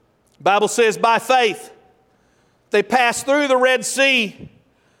Bible says, by faith, they passed through the Red Sea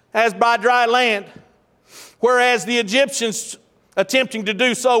as by dry land, whereas the Egyptians attempting to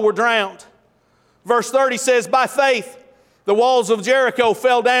do so were drowned. Verse 30 says, by faith, the walls of Jericho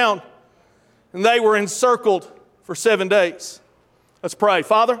fell down, and they were encircled for 7 days. Let's pray.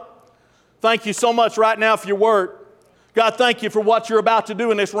 Father, thank you so much right now for your word. God, thank you for what you're about to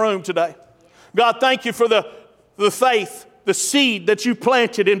do in this room today. God, thank you for the faith, the seed that you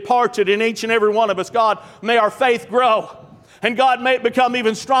planted and imparted in each and every one of us. God, may our faith grow. And God, may it become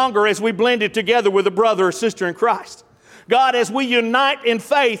even stronger as we blend it together with a brother or sister in Christ. God, as we unite in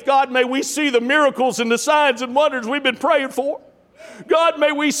faith, God, may we see the miracles and the signs and wonders we've been praying for. God,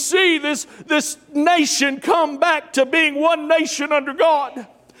 may we see this nation come back to being one nation under God.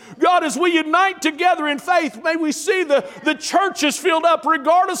 God, as we unite together in faith, may we see the churches filled up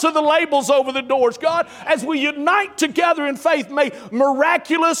regardless of the labels over the doors. God, as we unite together in faith, may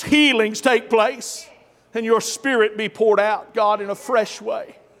miraculous healings take place and your Spirit be poured out, God, in a fresh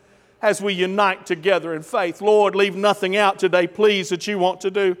way. as we unite together in faith. Lord, leave nothing out today, please, that you want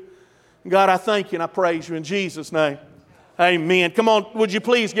to do. God, I thank you and I praise you in Jesus' name. Amen. Come on, would you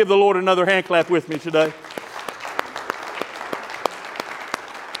please give the Lord another hand clap with me today?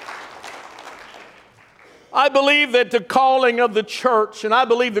 I believe that the calling of the church, and I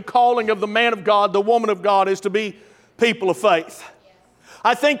believe the calling of the man of God, the woman of God, is to be people of faith.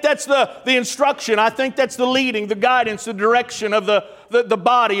 I think that's the instruction. I think that's the leading, the guidance, the direction of the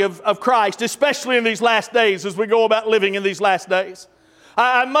body of Christ, especially in these last days as we go about living in these last days.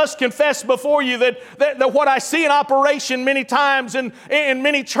 I must confess before you that what I see in operation many times in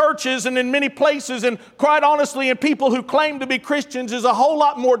many churches and in many places, and quite honestly in people who claim to be Christians, is a whole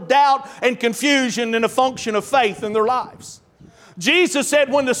lot more doubt and confusion than a function of faith in their lives. Jesus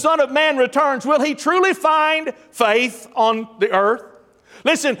said, when the Son of Man returns, will He truly find faith on the earth?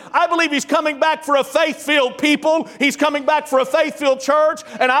 Listen, I believe He's coming back for a faith-filled people. He's coming back for a faith-filled church,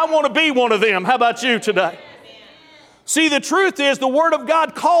 and I want to be one of them. How about you today? See, the truth is the Word of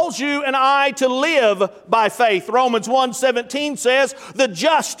God calls you and I to live by faith. Romans 1:17 says, the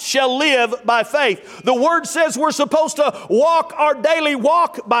just shall live by faith. The Word says we're supposed to walk our daily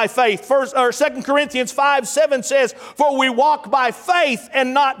walk by faith. 2 Corinthians 5:7 says, for we walk by faith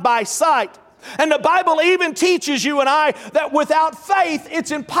and not by sight. And the Bible even teaches you and I that without faith,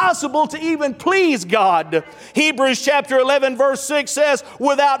 it's impossible to even please God. Hebrews chapter 11 verse 6 says,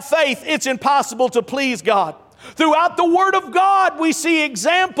 without faith, it's impossible to please God. Throughout the Word of God, we see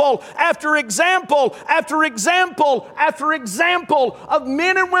example after example after example after example of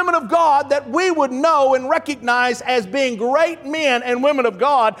men and women of God that we would know and recognize as being great men and women of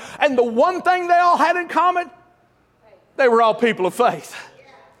God. And the one thing they all had in common, they were all people of faith.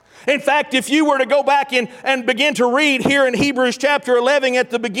 In fact, if you were to go back and begin to read here in Hebrews chapter 11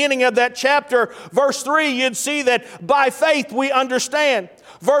 at the beginning of that chapter, verse 3, you'd see that by faith we understand.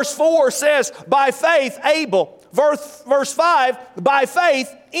 Verse 4 says, by faith Abel. Verse 5, by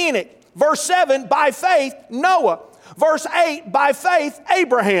faith Enoch. Verse 7, by faith Noah. Verse 8, by faith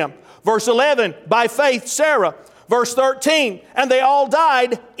Abraham. Verse 11, by faith Sarah. Verse 13, and they all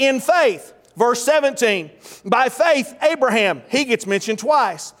died in faith. Verse 17, by faith Abraham. He gets mentioned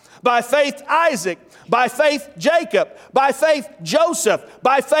twice. By faith Isaac. By faith Jacob. By faith Joseph.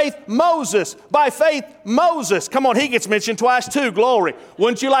 By faith Moses. By faith Moses. Come on, he gets mentioned twice too. Glory.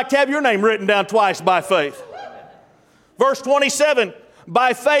 Wouldn't you like to have your name written down twice by faith? Verse 27,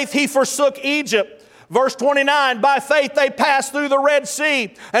 by faith he forsook Egypt. Verse 29, by faith they passed through the Red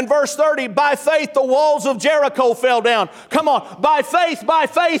Sea. And verse 30, by faith the walls of Jericho fell down. Come on, by faith, by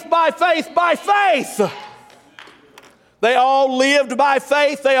faith, by faith, by faith. They all lived by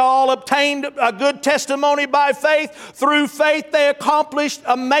faith. They all obtained a good testimony by faith. Through faith, they accomplished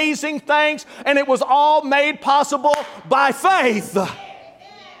amazing things, and it was all made possible by faith.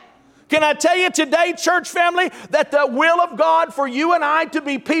 Can I tell you today, church family, that the will of God for you and I to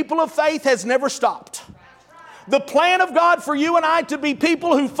be people of faith has never stopped. The plan of God for you and I to be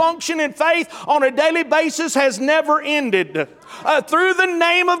people who function in faith on a daily basis has never ended. Through the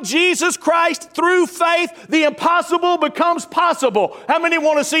name of Jesus Christ, through faith, the impossible becomes possible. How many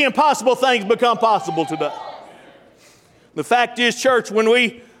want to see impossible things become possible today? The fact is, church, when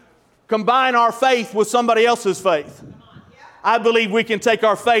we combine our faith with somebody else's faith, I believe we can take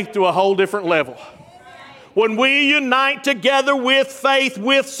our faith to a whole different level. When we unite together with faith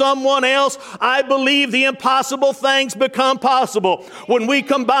with someone else, I believe the impossible things become possible. When we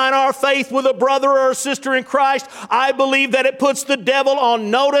combine our faith with a brother or a sister in Christ, I believe that it puts the devil on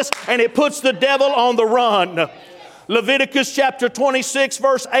notice and it puts the devil on the run. Leviticus chapter 26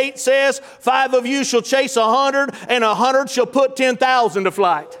 verse 8 says, 5 of you shall chase 100 and 100 shall put 10,000 to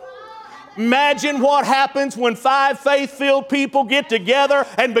flight. Imagine what happens when 5 faith-filled people get together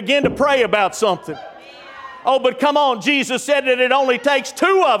and begin to pray about something. Oh, but come on, Jesus said that it only takes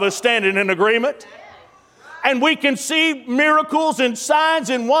 2 of us standing in agreement. And we can see miracles and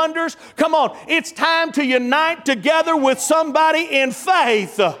signs and wonders. Come on, it's time to unite together with somebody in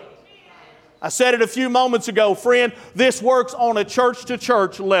faith. I said it a few moments ago, friend, this works on a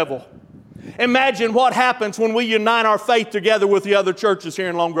church-to-church level. Imagine what happens when we unite our faith together with the other churches here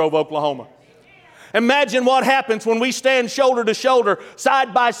in Lone Grove, Oklahoma. Imagine what happens when we stand shoulder to shoulder,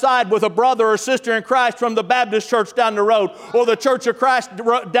 side by side with a brother or sister in Christ from the Baptist church down the road, or the Church of Christ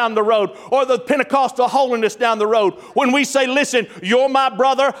down the road, or the Pentecostal Holiness down the road. When we say, listen, you're my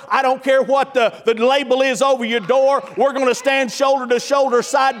brother, I don't care what the label is over your door, we're going to stand shoulder to shoulder,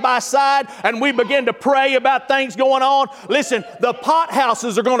 side by side, and we begin to pray about things going on. Listen, the pot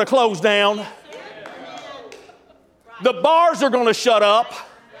houses are going to close down. The bars are going to shut up.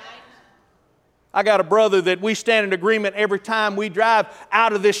 I got a brother that we stand in agreement every time we drive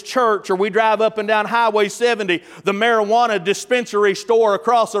out of this church or we drive up and down Highway 70. The marijuana dispensary store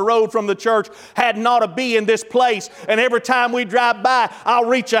across the road from the church hadn't ought to be in this place. And every time we drive by, I'll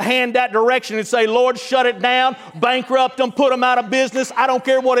reach a hand that direction and say, Lord, shut it down, bankrupt them, put them out of business. I don't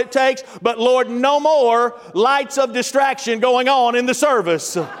care what it takes. But Lord, no more lights of distraction going on in the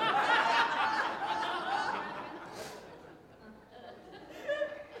service.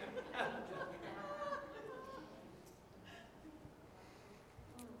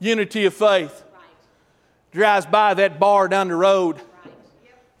 Unity of faith. Drives by that bar down the road.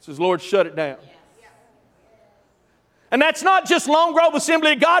 Says, Lord, shut it down. And that's not just Lone Grove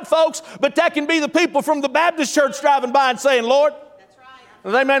Assembly of God, folks, but that can be the people from the Baptist church driving by and saying, Lord,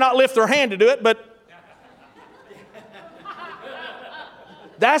 they may not lift their hand to do it, but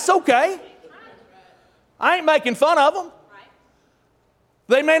that's okay. I ain't making fun of them.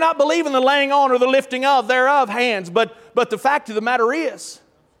 They may not believe in the laying on or the lifting of thereof hands, but the fact of the matter is,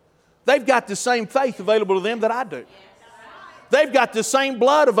 they've got the same faith available to them that I do. They've got the same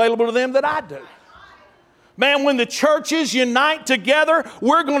blood available to them that I do. Man, when the churches unite together,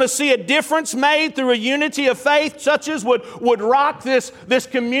 we're going to see a difference made through a unity of faith such as would rock this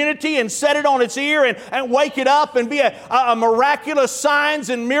community and set it on its ear and wake it up and be a miraculous signs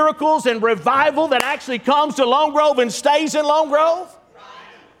and miracles and revival that actually comes to Lone Grove and stays in Lone Grove.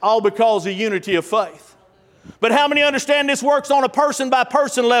 All because of unity of faith. But how many understand this works on a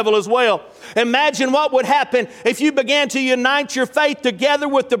person-by-person level as well? Imagine what would happen if you began to unite your faith together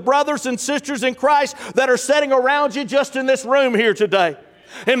with the brothers and sisters in Christ that are sitting around you just in this room here today.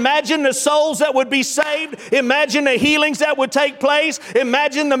 Imagine the souls that would be saved. Imagine the healings that would take place.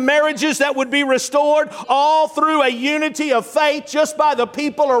 Imagine the marriages that would be restored, all through a unity of faith just by the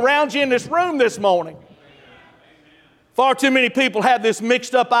people around you in this room this morning. Far too many people have this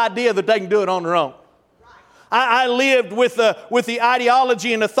mixed up idea that they can do it on their own. I lived with the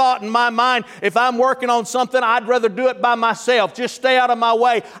ideology and the thought in my mind, if I'm working on something, I'd rather do it by myself. Just stay out of my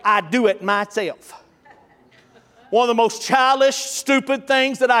way. I do it myself. One of the most childish, stupid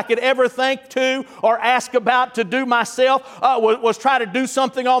things that I could ever think to or ask about to do myself was try to do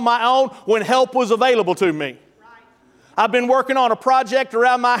something on my own when help was available to me. I've been working on a project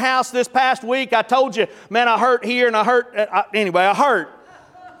around my house this past week. I told you, man, I hurt here and I hurt. I hurt.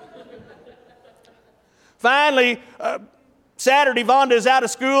 Finally, Saturday, Vonda's out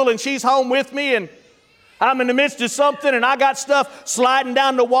of school and she's home with me and I'm in the midst of something and I got stuff sliding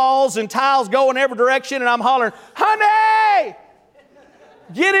down the walls and tiles going every direction and I'm hollering, honey,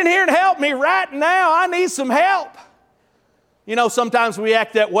 get in here and help me right now. I need some help. You know, sometimes we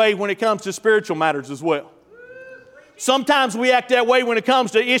act that way when it comes to spiritual matters as well. Sometimes we act that way when it comes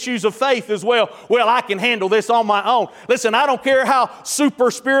to issues of faith as well. Well, I can handle this on my own. Listen, I don't care how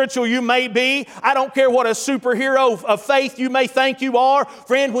super spiritual you may be. I don't care what a superhero of faith you may think you are.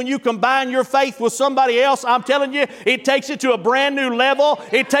 Friend, when you combine your faith with somebody else, I'm telling you, it takes it to a brand new level.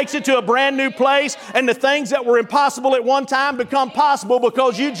 It takes it to a brand new place. And the things that were impossible at one time become possible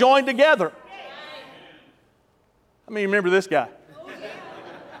because you joined together. I mean, remember this guy?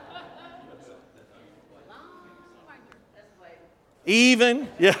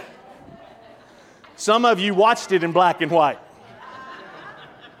 Yeah. Some of you watched it in black and white.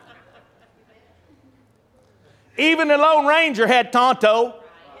 Even the Lone Ranger had Tonto.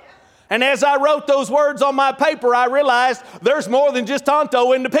 And as I wrote those words on my paper, I realized there's more than just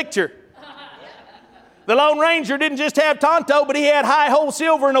Tonto in the picture. The Lone Ranger didn't just have Tonto, but he had Hi-Ho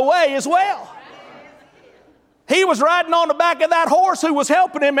Silver in a way as well. He was riding on the back of that horse who was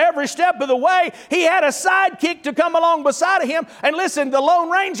helping him every step of the way. He had a sidekick to come along beside of him. And listen, the Lone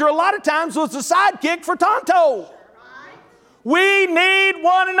Ranger a lot of times was the sidekick for Tonto. We need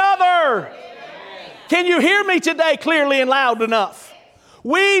one another. Can you hear me today clearly and loud enough?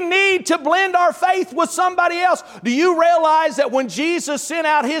 We need to blend our faith with somebody else. Do you realize that when Jesus sent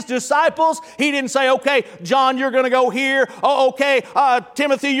out His disciples, He didn't say, okay, John, you're going to go here. Oh, okay,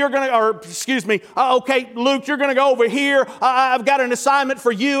 Timothy, you're going to, okay, Luke, you're going to go over here. I've got an assignment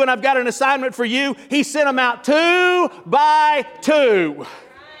for you and I've got an assignment for you. He sent them out 2 by 2.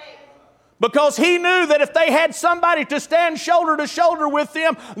 Because He knew that if they had somebody to stand shoulder to shoulder with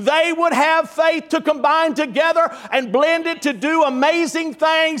them, they would have faith to combine together and blend it to do amazing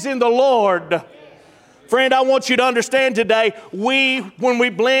things in the Lord. Friend, I want you to understand today, when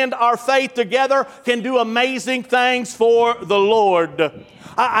we blend our faith together, can do amazing things for the Lord.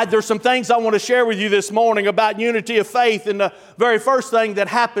 There's some things I want to share with you this morning about unity of faith. And the very first thing that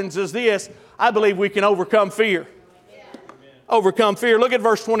happens is this. I believe we can overcome fear. Overcome fear. Look at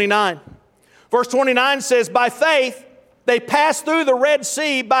verse 29. Verse 29 says, by faith, They passed through the Red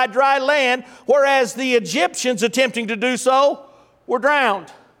Sea by dry land, whereas the Egyptians attempting to do so were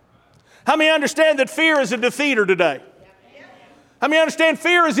drowned. How many understand that fear is a defeater today? How many understand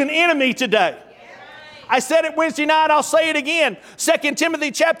fear is an enemy today? I said it Wednesday night, I'll say it again. 2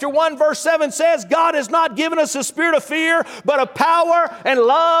 Timothy chapter 1 verse 7 says, God has not given us a spirit of fear, but of power and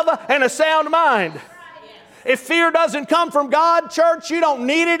love and a sound mind. If fear doesn't come from God, church, you don't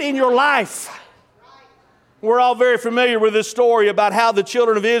need it in your life. We're all very familiar with this story about how the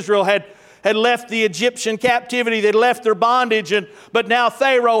children of Israel had left the Egyptian captivity. They'd left their bondage, but now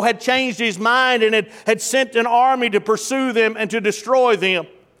Pharaoh had changed his mind and had sent an army to pursue them and to destroy them.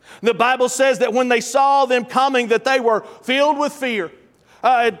 The Bible says that when they saw them coming, that they were filled with fear.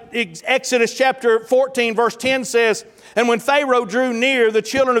 Exodus chapter 14 verse 10 says, and when Pharaoh drew near, the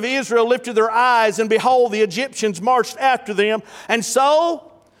children of Israel lifted their eyes, and behold, the Egyptians marched after them. And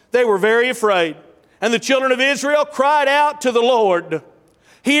so they were very afraid. And the children of Israel cried out to the Lord.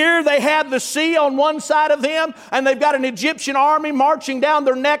 Here they have the sea on one side of them, and they've got an Egyptian army marching down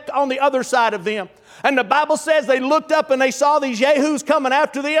their neck on the other side of them. And the Bible says they looked up and they saw these yahoos coming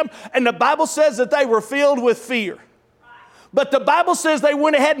after them, and the Bible says that they were filled with fear. But the Bible says they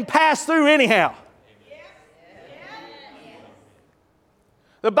went ahead and passed through anyhow.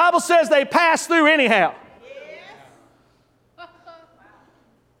 The Bible says they passed through anyhow.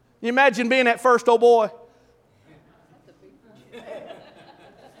 You imagine being that first old boy?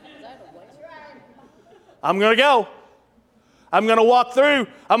 I'm going to go. I'm going to walk through.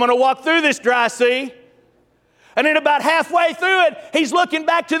 I'm going to walk through this dry sea. And then about halfway through it, he's looking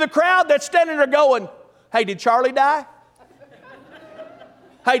back to the crowd that's standing there going, hey, did Charlie die?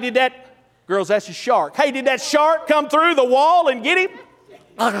 Hey, did that, girls, that's a shark. Hey, did that shark come through the wall and get him?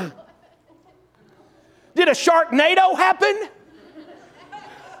 Did a Sharknado happen?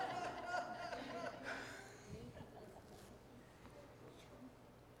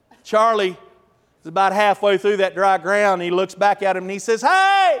 Charlie is about halfway through that dry ground. He looks back at him and he says,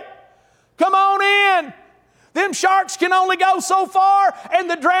 hey, come on in. Them sharks can only go so far, and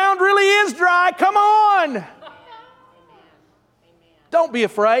the ground really is dry. Come on. Don't be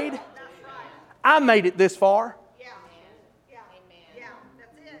afraid. I made it this far.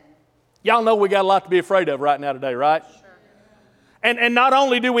 Y'all know we got a lot to be afraid of right now today, right? And not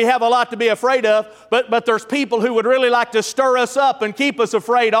only do we have a lot to be afraid of, but there's people who would really like to stir us up and keep us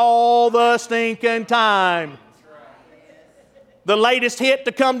afraid all the stinking time. The latest hit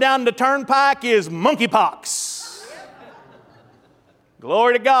to come down the turnpike is monkeypox.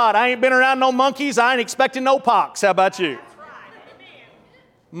 Glory to God. I ain't been around no monkeys. I ain't expecting no pox. How about you?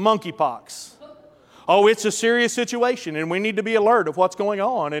 Monkeypox. Oh, it's a serious situation, and we need to be alert of what's going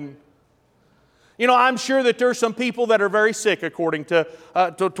on. And you know, I'm sure that there's some people that are very sick according to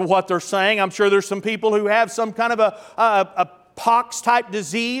what they're saying. I'm sure there's some people who have some kind of a pox-type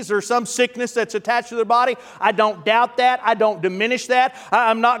disease or some sickness that's attached to their body. I don't doubt that. I don't diminish that.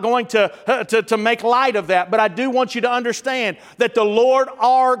 I'm not going to make light of that. But I do want you to understand that the Lord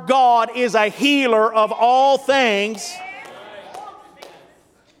our God is a healer of all things.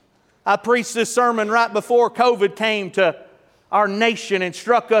 I preached this sermon right before COVID came to our nation and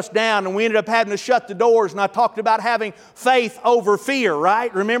struck us down, and we ended up having to shut the doors, and I talked about having faith over fear,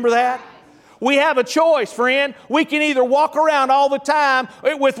 right? Remember that? We have a choice, friend. We can either walk around all the time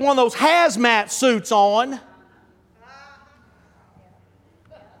with one of those hazmat suits on,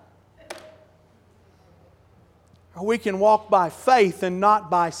 or we can walk by faith and not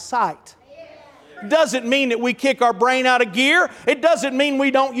by sight. Doesn't mean that we kick our brain out of gear. It doesn't mean we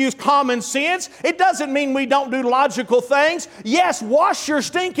don't use common sense. It doesn't mean we don't do logical things. Yes, wash your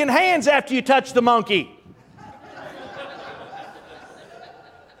stinking hands after you touch the monkey.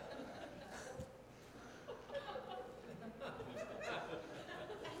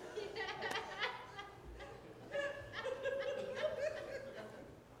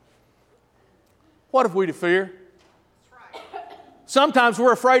 What have we to fear? Sometimes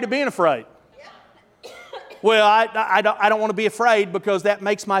we're afraid of being afraid. Well, I don't want to be afraid because that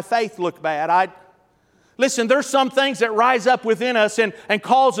makes my faith look bad. Listen, there's some things that rise up within us and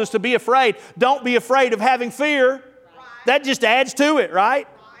cause us to be afraid. Don't be afraid of having fear. That just adds to it, right?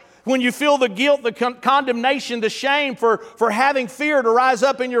 When you feel the guilt, the condemnation, the shame for having fear to rise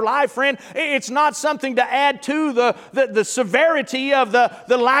up in your life, friend, it's not something to add to the severity of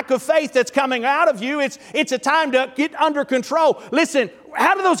the lack of faith that's coming out of you. It's a time to get under control. Listen,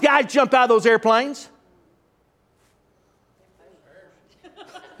 how do those guys jump out of those airplanes?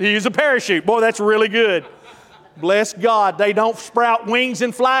 They use a parachute. Boy, that's really good. Bless God, they don't sprout wings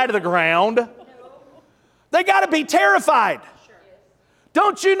and fly to the ground. They got to be terrified.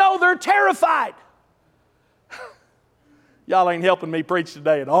 Don't you know they're terrified? Y'all ain't helping me preach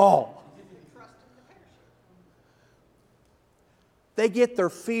today at all. They get their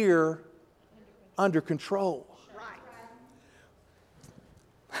fear under control.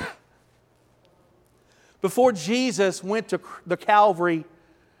 Before Jesus went to the Calvary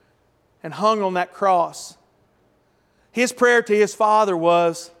and hung on that cross, his prayer to his Father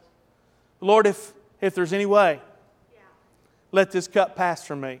was, Lord, if there's any way, let this cup pass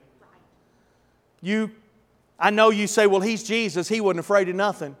from me. I know you say, well, he's Jesus. He wasn't afraid of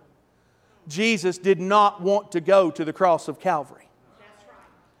nothing. Jesus did not want to go to the cross of Calvary.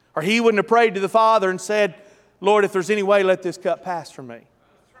 Or he wouldn't have prayed to the Father and said, Lord, if there's any way, let this cup pass from me.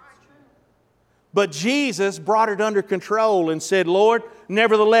 But Jesus brought it under control and said, Lord,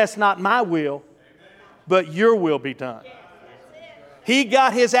 nevertheless, not my will, but your will be done. He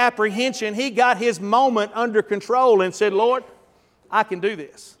got his apprehension, he got his moment under control and said, Lord, I can do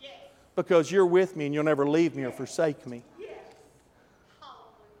this because you're with me and you'll never leave me or forsake me.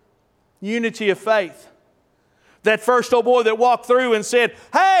 Unity of faith. That first old boy that walked through and said,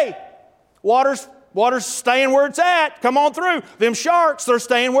 hey, water's staying where it's at. Come on through. Them sharks, they're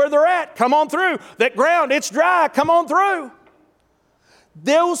staying where they're at. Come on through. That ground, it's dry. Come on through.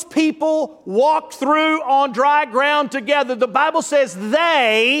 Those people walked through on dry ground together. The Bible says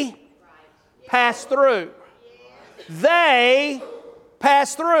they passed through. They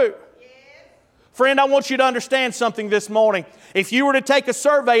passed through. Friend, I want you to understand something this morning. If you were to take a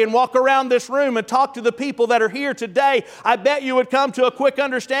survey and walk around this room and talk to the people that are here today, I bet you would come to a quick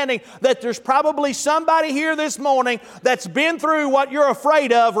understanding that there's probably somebody here this morning that's been through what you're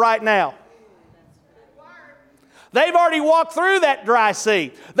afraid of right now. They've already walked through that dry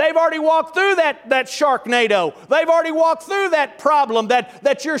sea. They've already walked through that Sharknado. They've already walked through that problem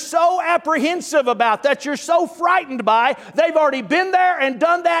that you're so apprehensive about, that you're so frightened by. They've already been there and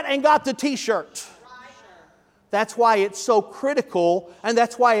done that and got the T-shirt. That's why it's so critical and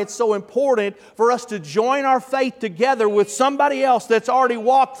that's why it's so important for us to join our faith together with somebody else that's already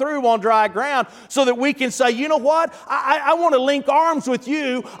walked through on dry ground so that we can say, you know what? I want to link arms with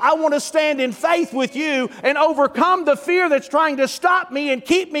you. I want to stand in faith with you and overcome the fear that's trying to stop me and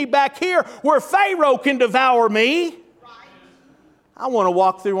keep me back here where Pharaoh can devour me. I want to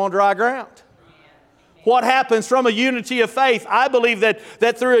walk through on dry ground. What happens from a unity of faith? I believe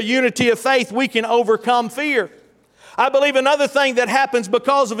that through a unity of faith we can overcome fear. I believe another thing that happens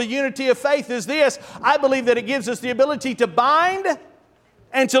because of a unity of faith is this. I believe that it gives us the ability to bind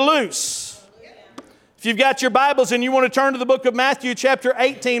and to loose. If you've got your Bibles and you want to turn to the book of Matthew chapter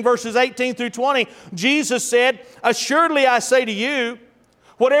 18, verses 18 through 20, Jesus said, assuredly I say to you,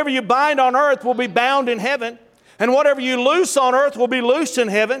 whatever you bind on earth will be bound in heaven, and whatever you loose on earth will be loosed in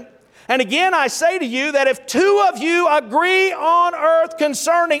heaven. And again, I say to you that if two of you agree on earth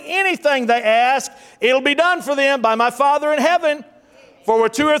concerning anything they ask, it'll be done for them by my Father in heaven. For where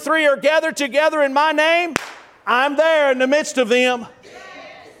two or three are gathered together in my name, I'm there in the midst of them.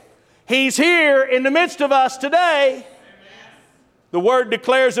 He's here in the midst of us today. The Word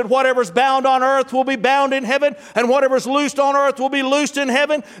declares that whatever's bound on earth will be bound in heaven, and whatever's loosed on earth will be loosed in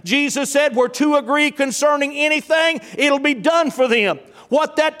heaven. Jesus said, where two agree concerning anything, it'll be done for them.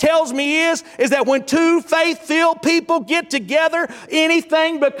 What that tells me is that when two faith-filled people get together,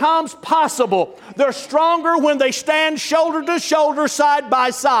 anything becomes possible. They're stronger when they stand shoulder to shoulder, side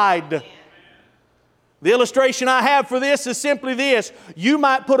by side. The illustration I have for this is simply this. You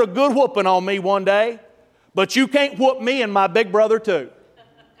might put a good whooping on me one day, but you can't whoop me and my big brother too.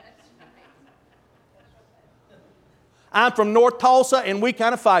 I'm from North Tulsa, and we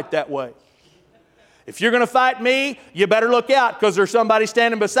kind of fight that way. If you're going to fight me, you better look out because there's somebody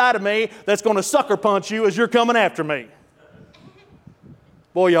standing beside of me that's going to sucker punch you as you're coming after me.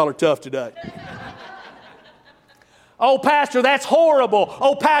 Boy, y'all are tough today. Oh, Pastor, that's horrible.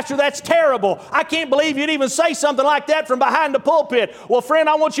 Oh, Pastor, that's terrible. I can't believe you'd even say something like that from behind the pulpit. Well, friend,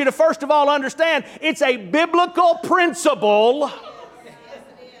 I want you to first of all understand it's a biblical principle.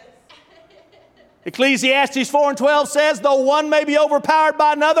 Ecclesiastes 4:12 says, though one may be overpowered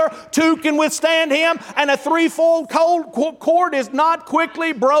by another, two can withstand him, and a threefold cord is not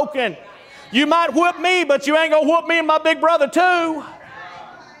quickly broken. You might whoop me, but you ain't going to whoop me and my big brother too.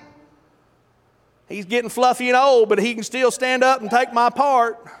 He's getting fluffy and old, but he can still stand up and take my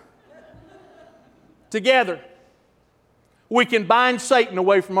part. Together, we can bind Satan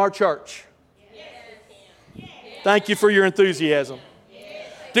away from our church. Thank you for your enthusiasm.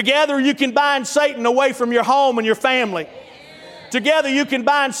 Together you can bind Satan away from your home and your family. Together you can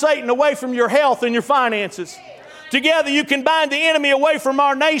bind Satan away from your health and your finances. Together you can bind the enemy away from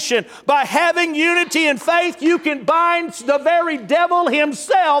our nation. By having unity and faith, you can bind the very devil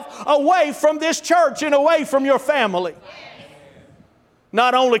himself away from this church and away from your family.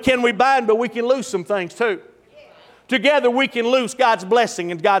 Not only can we bind, but we can loose some things too. Together we can loose God's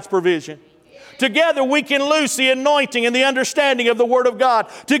blessing and God's provision. Together we can loose the anointing and the understanding of the Word of God.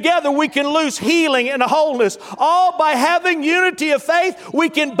 Together we can loose healing and wholeness. All by having unity of faith, we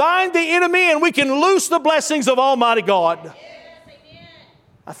can bind the enemy and we can loose the blessings of Almighty God.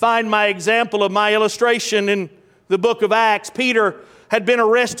 I find my example of my illustration in the book of Acts. Peter had been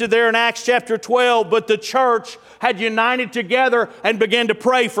arrested there in Acts chapter 12, but the church had united together and began to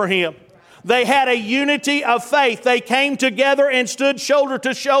pray for him. They had a unity of faith. They came together and stood shoulder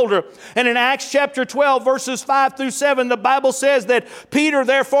to shoulder. And in Acts chapter 12, verses 5 through 7, the Bible says that Peter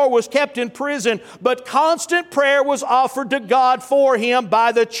therefore was kept in prison, but constant prayer was offered to God for him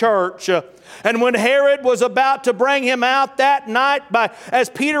by the church. And when Herod was about to bring him out that night, as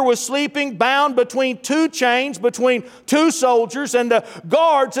Peter was sleeping, bound between two chains, between two soldiers, and the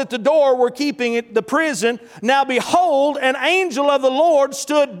guards at the door were keeping the prison, now behold, an angel of the Lord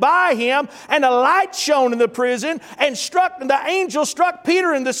stood by him, and a light shone in the prison, and the angel struck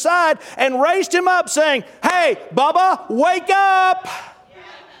Peter in the side and raised him up, saying, "Hey, Bubba, wake up!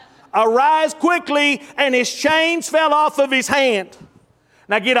 Arise quickly," and his chains fell off of his hand.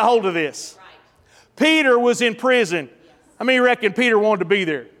 Now get a hold of this. Peter was in prison. How many reckon Peter wanted to be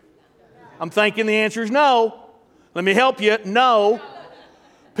there? I'm thinking the answer is no. Let me help you. No.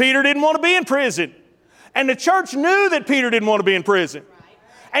 Peter didn't want to be in prison. And the church knew that Peter didn't want to be in prison.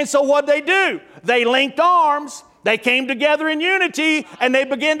 And so what they do? They linked arms. They came together in unity and they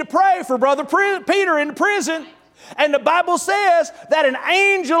began to pray for Brother Peter in prison. And the Bible says that an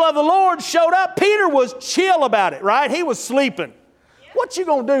angel of the Lord showed up. Peter was chill about it, right? He was sleeping. What you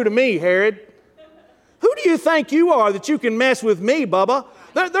gonna do to me, Herod? Who do you think you are that you can mess with me, Bubba?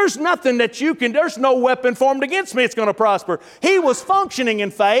 There's nothing that you can, there's no weapon formed against me that's going to prosper. He was functioning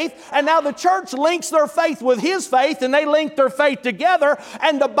in faith, and now the church links their faith with his faith, and they link their faith together,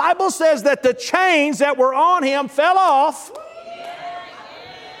 and the Bible says that the chains that were on him fell off.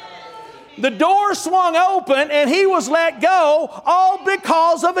 The door swung open, and he was let go, all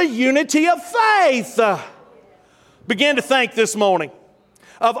because of a unity of faith. Begin to think this morning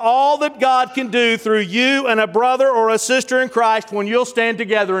of all that God can do through you and a brother or a sister in Christ when you'll stand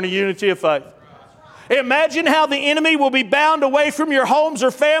together in a unity of faith. Imagine how the enemy will be bound away from your homes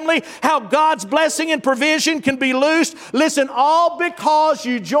or family, how God's blessing and provision can be loosed. Listen, all because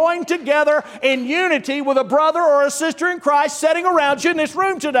you join together in unity with a brother or a sister in Christ sitting around you in this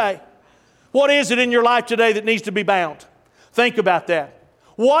room today. What is it in your life today that needs to be bound? Think about that.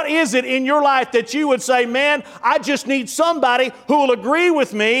 What is it in your life that you would say, man, I just need somebody who will agree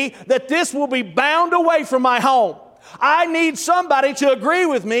with me that this will be bound away from my home. I need somebody to agree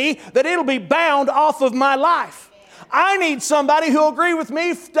with me that it'll be bound off of my life. I need somebody who will agree with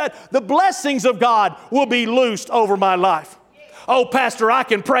me that the blessings of God will be loosed over my life. Oh, Pastor, I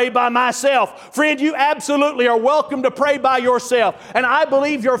can pray by myself. Friend, you absolutely are welcome to pray by yourself. And I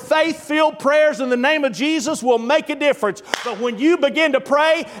believe your faith-filled prayers in the name of Jesus will make a difference. But when you begin to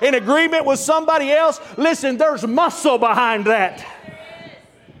pray in agreement with somebody else, listen, there's muscle behind that.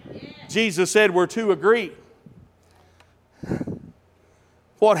 Jesus said we're to agree.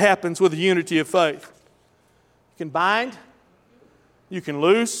 What happens with the unity of faith? You can bind, you can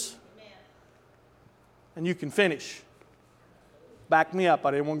loose, and you can finish. Back me up.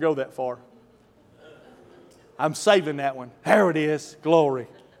 I didn't want to go that far. I'm saving that one. There it is. Glory.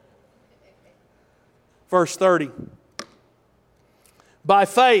 Verse 30. By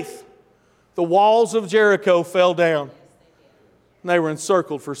faith, the walls of Jericho fell down. And they were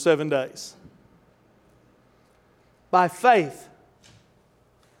encircled for 7 days. By faith,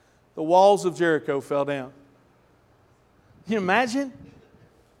 the walls of Jericho fell down. Can you imagine?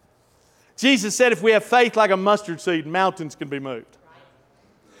 Jesus said if we have faith like a mustard seed, mountains can be moved.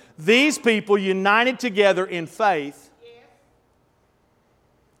 These people united together in faith,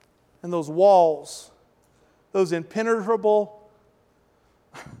 and those walls, those impenetrable,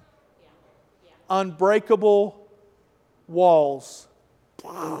 unbreakable walls.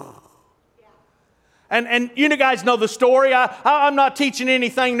 And you guys know the story. I'm not teaching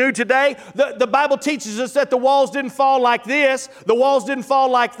anything new today. The Bible teaches us that the walls didn't fall like this. The walls didn't fall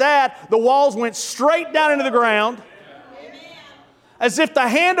like that. The walls went straight down into the ground. As if the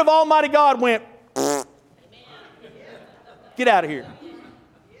hand of Almighty God went, get out of here.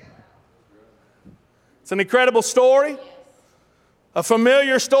 It's an incredible story, a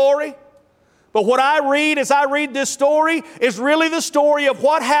familiar story. But what I read as I read this story is really the story of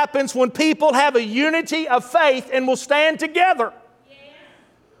what happens when people have a unity of faith and will stand together.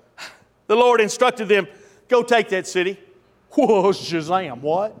 The Lord instructed them, go take that city. Whoa, Shazam,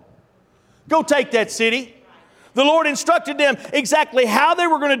 what? Go take that city. The Lord instructed them exactly how they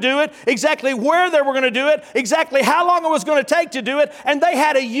were going to do it, exactly where they were going to do it, exactly how long it was going to take to do it, and they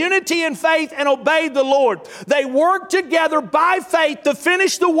had a unity in faith and obeyed the Lord. They worked together by faith to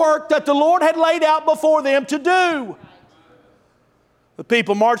finish the work that the Lord had laid out before them to do. The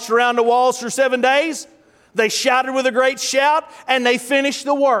people marched around the walls for 7 days. They shouted with a great shout, and they finished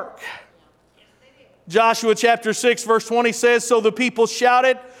the work. Joshua chapter 6 verse 20 says, "So the people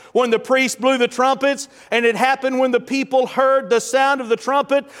shouted when the priest blew the trumpets, and it happened when the people heard the sound of the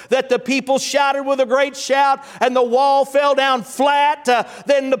trumpet that the people shouted with a great shout, and the wall fell down flat.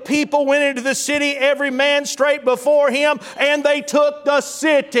 Then the people went into the city, every man straight before him, and they took the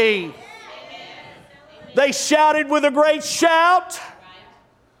city." They shouted with a great shout.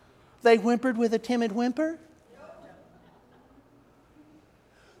 They whimpered with a timid whimper.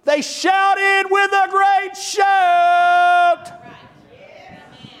 They shouted with a great shout.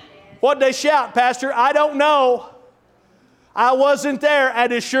 What'd they shout, Pastor? I don't know. I wasn't there,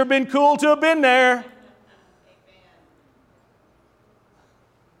 and it's sure been cool to have been there.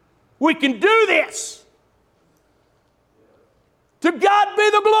 We can do this. To God be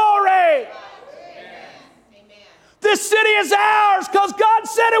the glory. This city is ours because God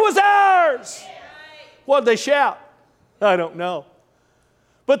said it was ours. What'd they shout? I don't know.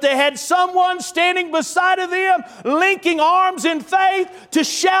 But they had someone standing beside of them, linking arms in faith to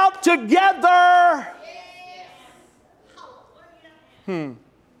shout together.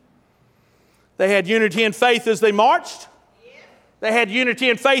 They had unity in faith as they marched. They had unity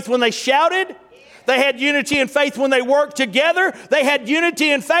in faith when they shouted. They had unity in faith when they worked together. They had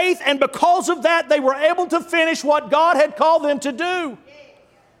unity in faith, and because of that, they were able to finish what God had called them to do.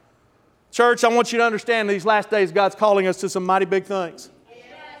 Church, I want you to understand these last days, God's calling us to some mighty big things.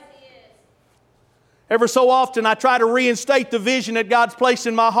 Ever so often, I try to reinstate the vision that God's placed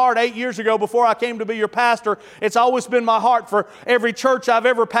in my heart 8 years ago before I came to be your pastor. It's always been my heart for every church I've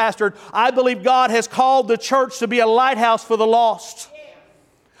ever pastored. I believe God has called the church to be a lighthouse for the lost.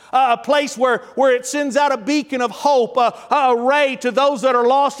 A place where it sends out a beacon of hope, a ray to those that are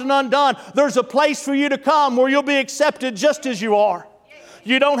lost and undone. There's a place for you to come where you'll be accepted just as you are.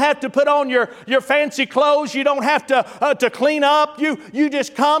 You don't have to put on your fancy clothes. You don't have to clean up. You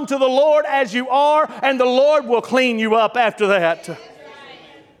just come to the Lord as you are, and the Lord will clean you up after that.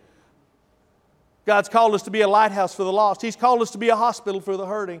 God's called us to be a lighthouse for the lost. He's called us to be a hospital for the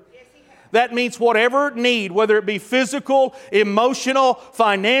hurting. That means whatever need, whether it be physical, emotional,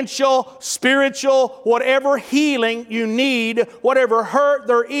 financial, spiritual, whatever healing you need, whatever hurt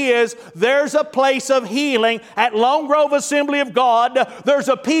there is, there's a place of healing at Lone Grove Assembly of God. There's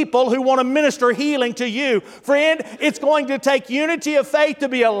a people who want to minister healing to you. Friend, it's going to take unity of faith to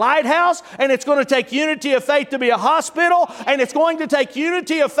be a lighthouse, and it's going to take unity of faith to be a hospital, and it's going to take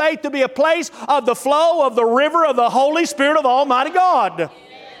unity of faith to be a place of the flow of the river of the Holy Spirit of Almighty God.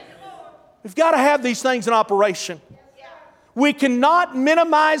 We've got to have these things in operation. We cannot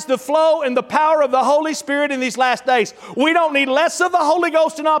minimize the flow and the power of the Holy Spirit in these last days. We don't need less of the Holy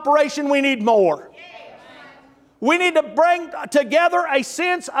Ghost in operation. We need more. We need to bring together a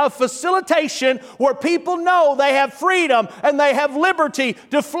sense of facilitation where people know they have freedom and they have liberty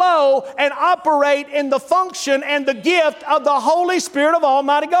to flow and operate in the function and the gift of the Holy Spirit of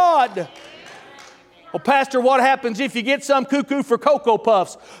Almighty God. Well, Pastor, what happens if you get some cuckoo for Cocoa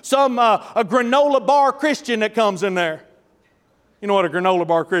Puffs, some a granola bar Christian that comes in there? You know what a granola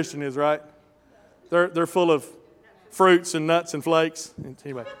bar Christian is, right? They're full of fruits and nuts and flakes.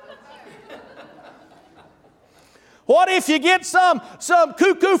 Anyway. What if you get some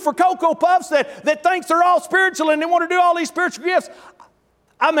cuckoo for Cocoa Puffs that thinks they're all spiritual and they want to do all these spiritual gifts?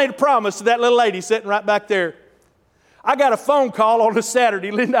 I made a promise to that little lady sitting right back there. I got a phone call on a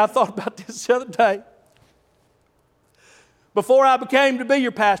Saturday. Linda, I thought about this the other day. Before I became to be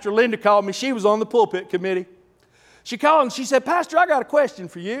your pastor, Linda called me. She was on the pulpit committee. She called and she said, Pastor, I got a question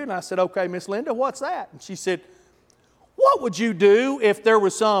for you. And I said, okay, Miss Linda, what's that? And she said, what would you do if there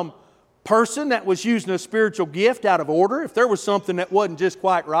was some person that was using a spiritual gift out of order, if there was something that wasn't just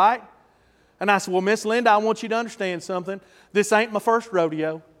quite right? And I said, well, Miss Linda, I want you to understand something. This ain't my first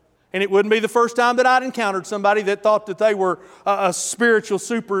rodeo. And it wouldn't be the first time that I'd encountered somebody that thought that they were a spiritual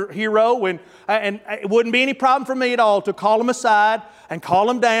superhero. And it wouldn't be any problem for me at all to call them aside and call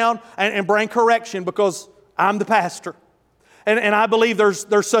them down and bring correction because I'm the pastor. And I believe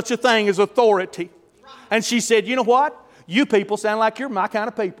there's such a thing as authority. And she said, you know what? You people sound like you're my kind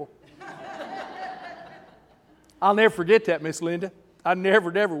of people. I'll never forget that, Miss Linda. I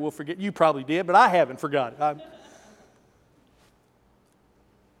never will forget. You probably did, but I haven't forgot it.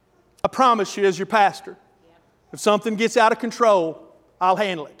 I promise you as your pastor, if something gets out of control, I'll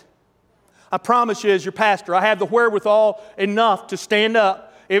handle it. I promise you as your pastor, I have the wherewithal enough to stand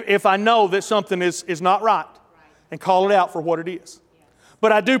up if I know that something is not right and call it out for what it is.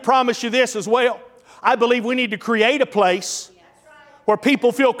 But I do promise you this as well. I believe we need to create a place where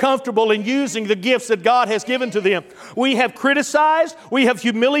people feel comfortable in using the gifts that God has given to them. We have criticized, we have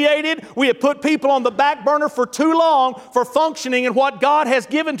humiliated, we have put people on the back burner for too long for functioning in what God has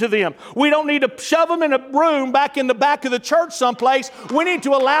given to them. We don't need to shove them in a room back in the back of the church someplace. We need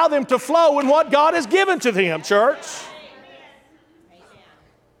to allow them to flow in what God has given to them, church.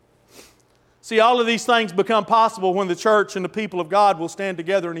 See, all of these things become possible when the church and the people of God will stand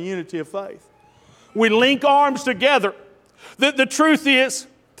together in a unity of faith. We link arms together. The truth is,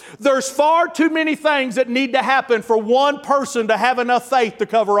 there's far too many things that need to happen for one person to have enough faith to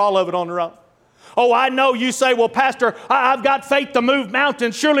cover all of it on their own. Oh, I know you say, well, Pastor, I've got faith to move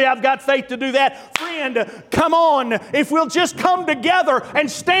mountains. Surely I've got faith to do that. Friend, come on. If we'll just come together and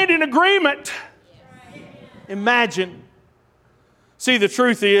stand in agreement. Imagine. See, the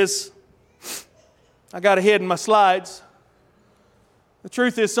truth is, I got ahead in my slides. The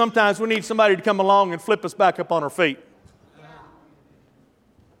truth is sometimes we need somebody to come along and flip us back up on our feet.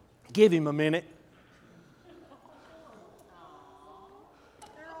 Give him a minute.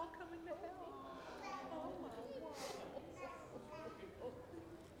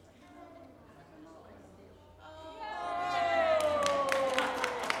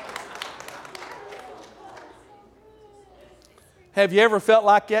 Have you ever felt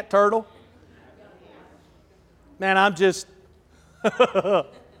like that, Turtle? Man, I'm just,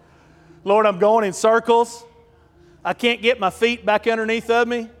 Lord, I'm going in circles. I can't get my feet back underneath of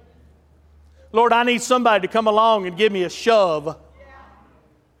me. Lord, I need somebody to come along and give me a shove.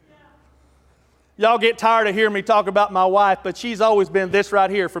 Y'all get tired of hearing me talk about my wife, but she's always been this right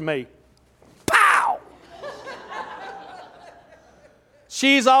here for me. Pow!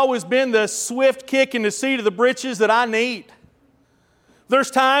 She's always been the swift kick in the seat of the britches that I need. There's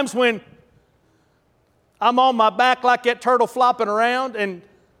times when I'm on my back like that turtle flopping around and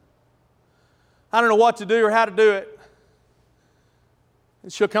I don't know what to do or how to do it.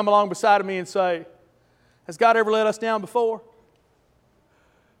 And she'll come along beside of me and say, has God ever let us down before?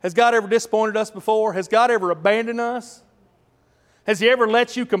 Has God ever disappointed us before? Has God ever abandoned us? Has He ever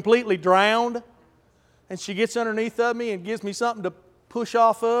let you completely drown? And she gets underneath of me and gives me something to push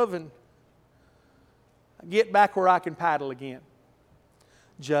off of and I get back where I can paddle again.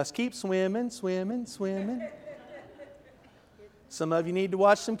 Just keep swimming, swimming, swimming. Some of you need to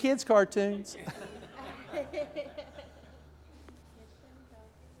watch some kids' cartoons.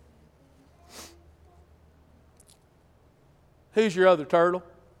 Who's your other turtle?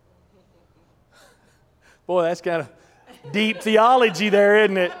 Boy, that's kind of deep theology there,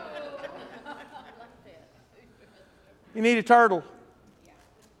 isn't it? You need a turtle.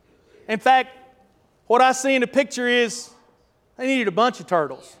 In fact, what I see in the picture is they needed a bunch of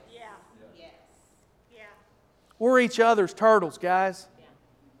turtles. We're each other's turtles, guys.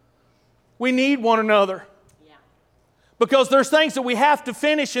 We need one another. Because there's things that we have to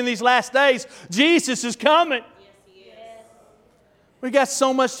finish in these last days. Jesus is coming. We've got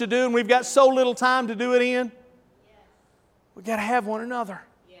so much to do and we've got so little time to do it in. We've got to have one another.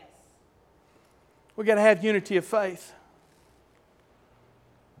 We've got to have unity of faith.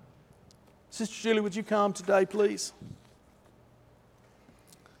 Sister Julie, would you come today, please?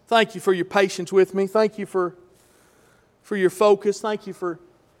 Thank you for your patience with me. Thank you for your focus. Thank you for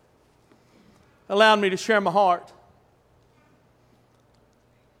allowing me to share my heart.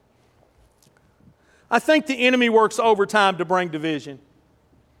 I think the enemy works overtime to bring division.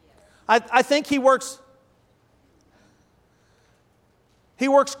 I think he works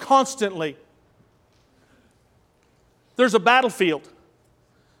constantly. There's a battlefield.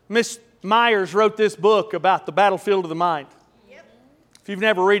 Miss Myers wrote this book about the battlefield of the mind. If you've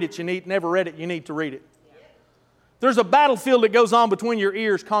never read it, you need to read it. There's a battlefield that goes on between your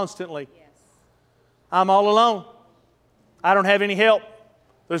ears constantly. I'm all alone. I don't have any help.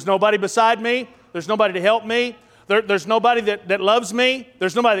 There's nobody beside me. There's nobody to help me. There's nobody that loves me.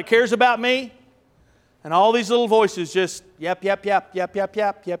 There's nobody that cares about me. And all these little voices just yap, yap, yap, yap, yap,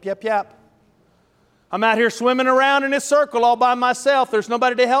 yap, yap, yap, yap. I'm out here swimming around in this circle all by myself. There's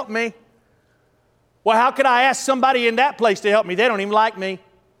nobody to help me. Well, how could I ask somebody in that place to help me? They don't even like me.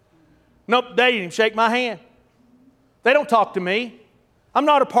 Nope, they didn't even shake my hand. They don't talk to me. I'm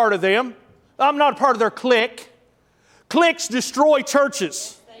not a part of them. I'm not a part of their clique. Cliques destroy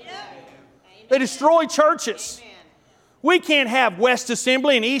churches. They destroy churches. We can't have West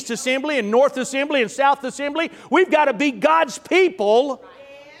Assembly and East Assembly and North Assembly and South Assembly. We've got to be God's people.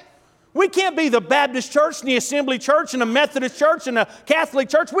 We can't be the Baptist church and the Assembly church and the Methodist church and the Catholic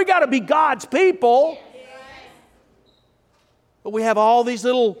church. We got to be God's people. But we have all these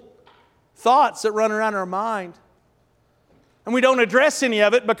little thoughts that run around our mind. And we don't address any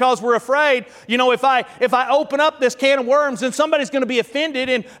of it because we're afraid, if I open up this can of worms, then somebody's going to be offended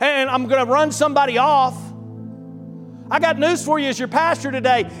and I'm going to run somebody off. I got news for you as your pastor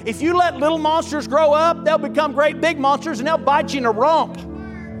today. If you let little monsters grow up, they'll become great big monsters and they'll bite you in the rump.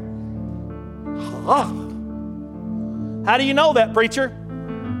 How do you know that, preacher?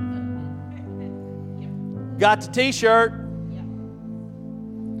 Got the t-shirt.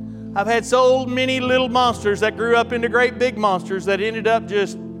 I've had so many little monsters that grew up into great big monsters that ended up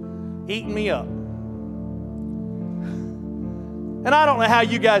just eating me up. And I don't know how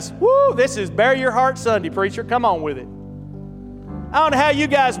you guys, this is Bare Your Heart Sunday, preacher. Come on with it. I don't know how you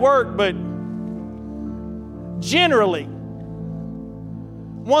guys work, but generally,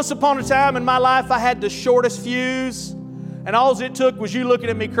 once upon a time in my life, I had the shortest fuse, and all it took was you looking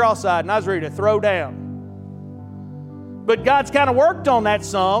at me cross-eyed, and I was ready to throw down. But God's kind of worked on that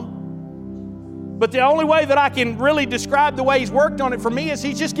some. But the only way that I can really describe the way He's worked on it for me is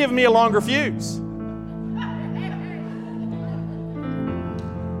He's just given me a longer fuse.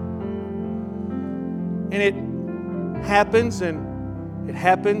 And it happens, and it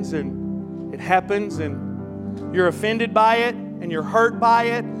happens, and it happens, and you're offended by it, and you're hurt by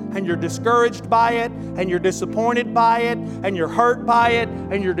it, and you're discouraged by it, and you're disappointed by it, and you're hurt by it,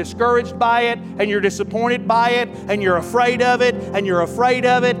 and you're discouraged by it, and you're disappointed by it, and you're afraid of it, and you're afraid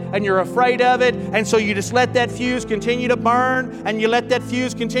of it, and you're afraid of it, and so you just let that fuse continue to burn, and you let that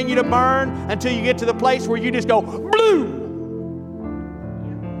fuse continue to burn until you get to the place where you just go, bloom!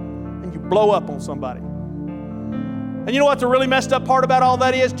 And you blow up on somebody. And you know what the really messed up part about all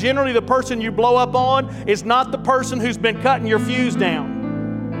that is? Generally, the person you blow up on is not the person who's been cutting your fuse down.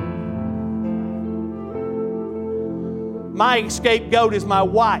 My scapegoat is my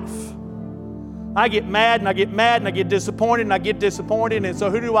wife. I get mad and I get mad and I get disappointed and I get disappointed. And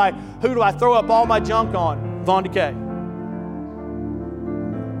so who do I throw up all my junk on? Vonda Kay.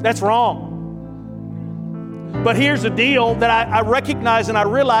 That's wrong. But here's the deal that I recognize and I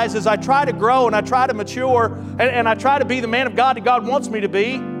realize as I try to grow and I try to mature and I try to be the man of God that God wants me to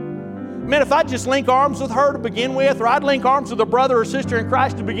be. Man, if I just link arms with her to begin with, or I'd link arms with a brother or sister in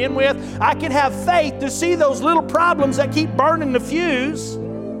Christ to begin with, I can have faith to see those little problems that keep burning the fuse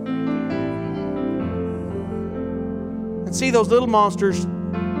and see those little monsters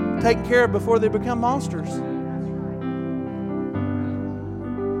taken care of before they become monsters.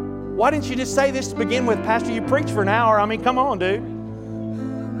 Why didn't you just say this to begin with? Pastor, you preached for an hour. I mean, come on, dude.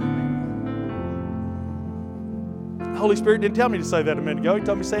 The Holy Spirit didn't tell me to say that a minute ago. He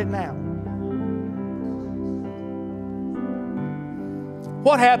told me to say it now.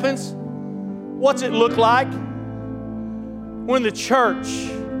 What happens? What's it look like when the church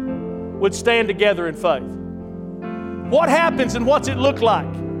would stand together in faith? What happens and what's it look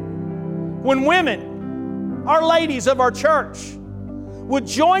like when women, our ladies of our church, would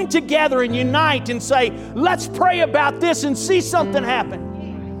join together and unite and say, let's pray about this and see something happen?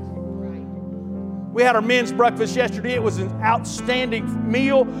 We had our men's breakfast yesterday. It was an outstanding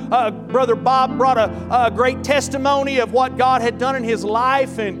meal. Brother Bob brought a great testimony of what God had done in his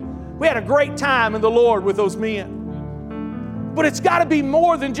life, and we had a great time in the Lord with those men. But it's got to be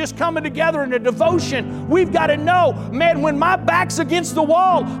more than just coming together in a devotion. We've got to know, man, when my back's against the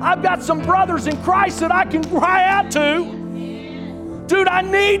wall, I've got some brothers in Christ that I can cry out to. Dude, I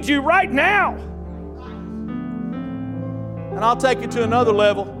need you right now. And I'll take it to another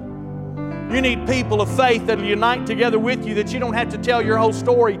level. You need people of faith that will unite together with you that you don't have to tell your whole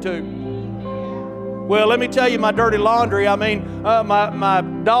story to. Well, let me tell you my dirty laundry. I mean, my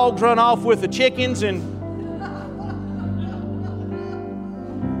dogs run off with the chickens and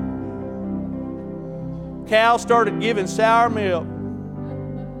cow started giving sour milk.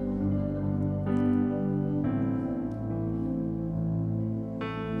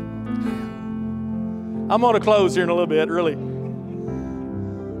 I'm going to close here in a little bit, really.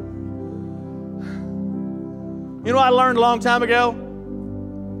 You know what I learned a long time ago?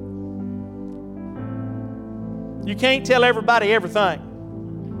 You can't tell everybody everything.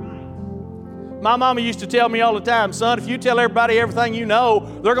 My mama used to tell me all the time, son, if you tell everybody everything you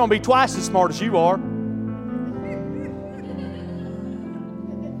know, they're going to be twice as smart as you are.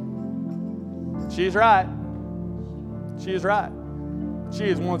 She's right. She is right. She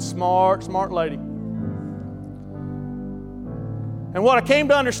is one smart, smart lady. And what I came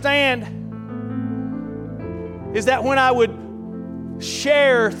to understand is that when I would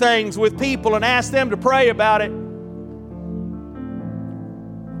share things with people and ask them to pray about it,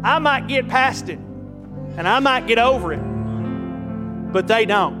 I might get past it and I might get over it, but they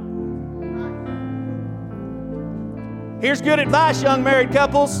don't. Here's good advice, young married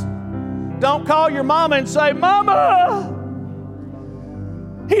couples. Don't call your mama and say, "Mama,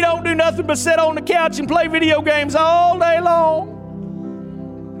 he don't do nothing but sit on the couch and play video games all day long."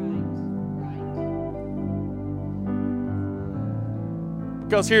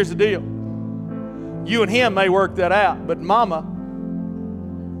 Because here's the deal. You and him may work that out, but Mama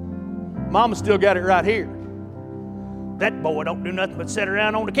still got it right here. That boy don't do nothing but sit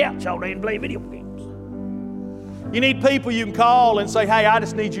around on the couch all day and play video games. You need people you can call and say, "Hey, I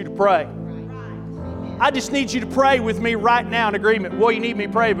just need you to pray. I just need you to pray with me right now in agreement. What do you need me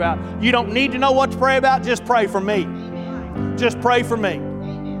to pray about?" You don't need to know what to pray about. Just pray for me. Just pray for me.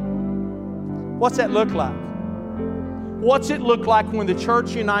 What's that look like? What's it look like when the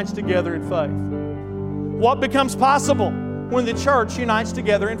church unites together in faith? What becomes possible when the church unites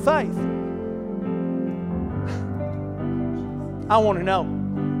together in faith? I want to know.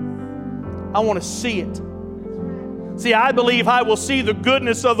 I want to see it. See, I believe I will see the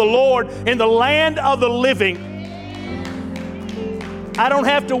goodness of the Lord in the land of the living. I don't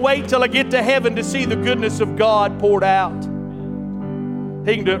have to wait till I get to heaven to see the goodness of God poured out.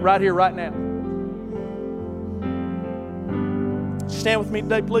 He can do it right here, right now. Stand with me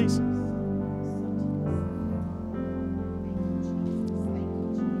today, please.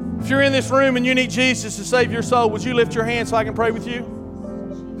 If you're in this room and you need Jesus to save your soul, would you lift your hand so I can pray with you?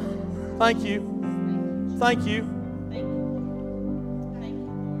 Thank you. Thank you.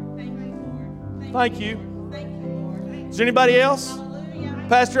 Thank you. Is there anybody else?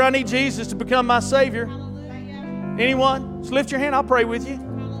 Pastor, I need Jesus to become my Savior. Anyone? Just lift your hand. I'll pray with you.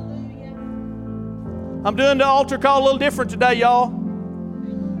 I'm doing the altar call a little different today, y'all.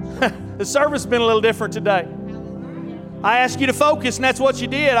 The service has been a little different today. I asked you to focus, and that's what you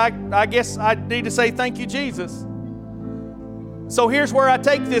did. I guess I need to say thank you, Jesus. So here's where I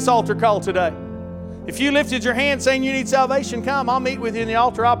take this altar call today. If you lifted your hand saying you need salvation, come. I'll meet with you in the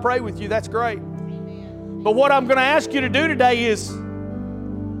altar. I'll pray with you. That's great. But what I'm going to ask you to do today is,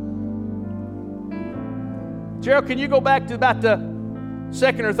 Gerald, can you go back to about the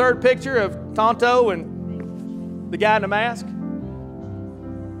second or third picture of Tonto and the guy in the mask?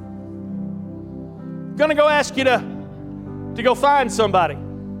 I'm going to go ask you to go find somebody.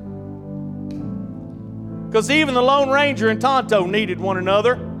 Because even the Lone Ranger and Tonto needed one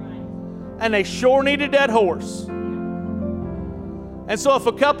another. And they sure needed that horse. And so if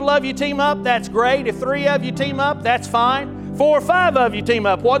a couple of you team up, that's great. If 3 of you team up, that's fine. 4 or 5 of you team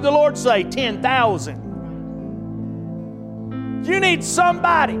up. What did the Lord say? 10,000. You need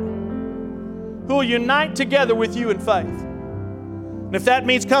somebody who will unite together with you in faith. And if that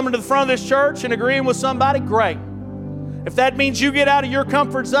means coming to the front of this church and agreeing with somebody, great. If that means you get out of your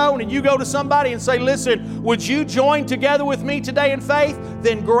comfort zone and you go to somebody and say, "Listen, would you join together with me today in faith?"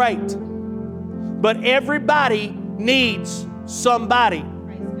 Then great. But everybody needs somebody.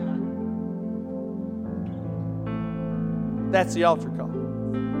 That's the altar call.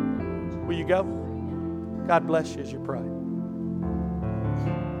 Will you go? God bless you as you pray.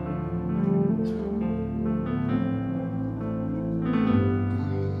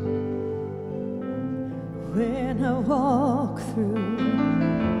 When I walk through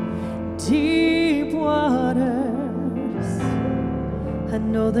deep waters, I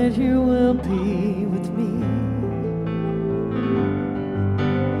know that you will be with me.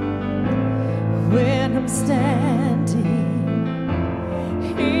 When I'm standing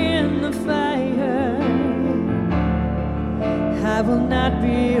in the fire, I will not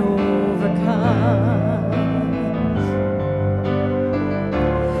be overcome.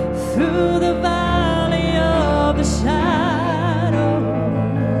 Through the valley of the shadows,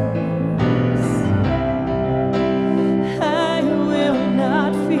 I will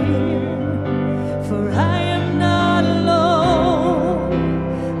not fear, for I am not alone.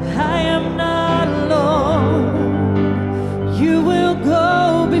 I am not alone. You will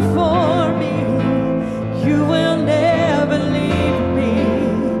go before me. You will never leave me.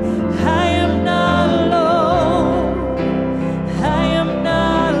 I am not alone. I am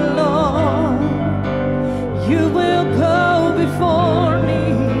not alone. You will go before me.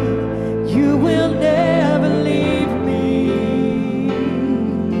 You will never leave me.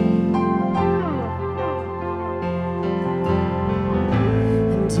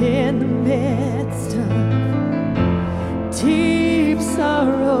 And in the midst of deep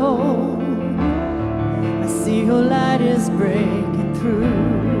sorrow, I see your light is breaking through.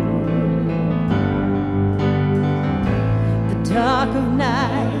 The dark of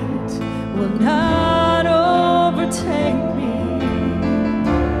night will not overtake me.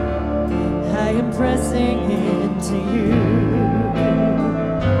 pressing into you.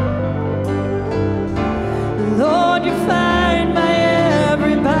 Lord, you fight my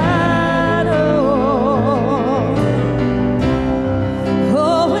every battle.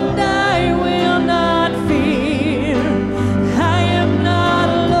 Oh, and I will not fear. I am not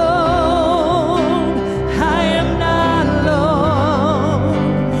alone. I am not alone.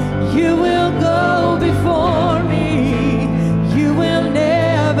 You will go before me. You will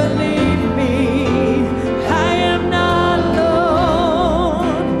never leave me. I am not alone.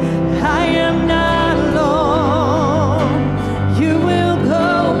 I am not alone. You will go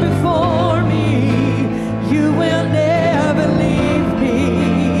before me. You will never leave me.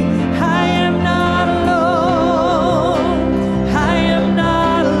 I am not alone. I am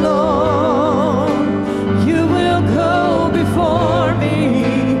not alone. You will go before me.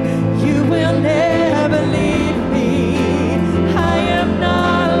 You will never leave me. I am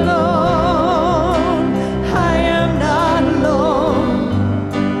not alone. I am not alone.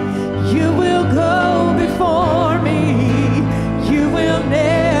 You will go before me. You will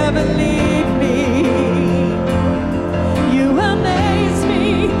never leave me. You amaze me,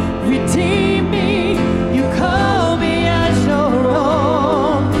 redeem me. You call me as your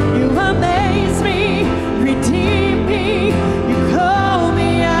own. You amaze me, redeem me. You call me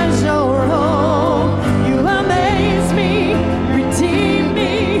as your own. You amaze me, redeem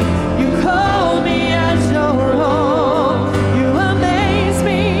me. You call me as your own. You amaze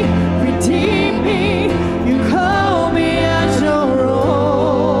me, redeem me. You call me as your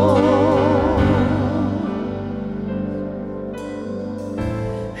own.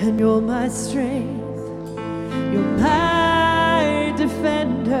 And you're my strength, you're my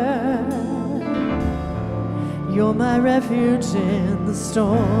defender. You're my refuge in the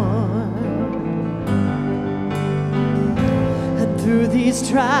storm. And through these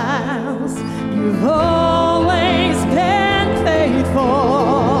trials, you've always been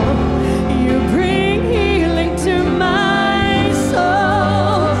faithful. You bring healing to my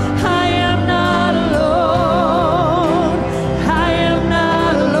soul. I am not alone. I am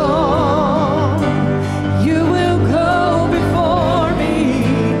not alone. You will go before me.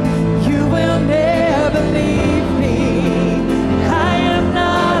 You will never leave me. I am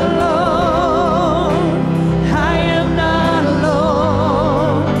not alone. I am not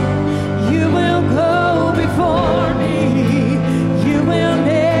alone. You will go before me. You will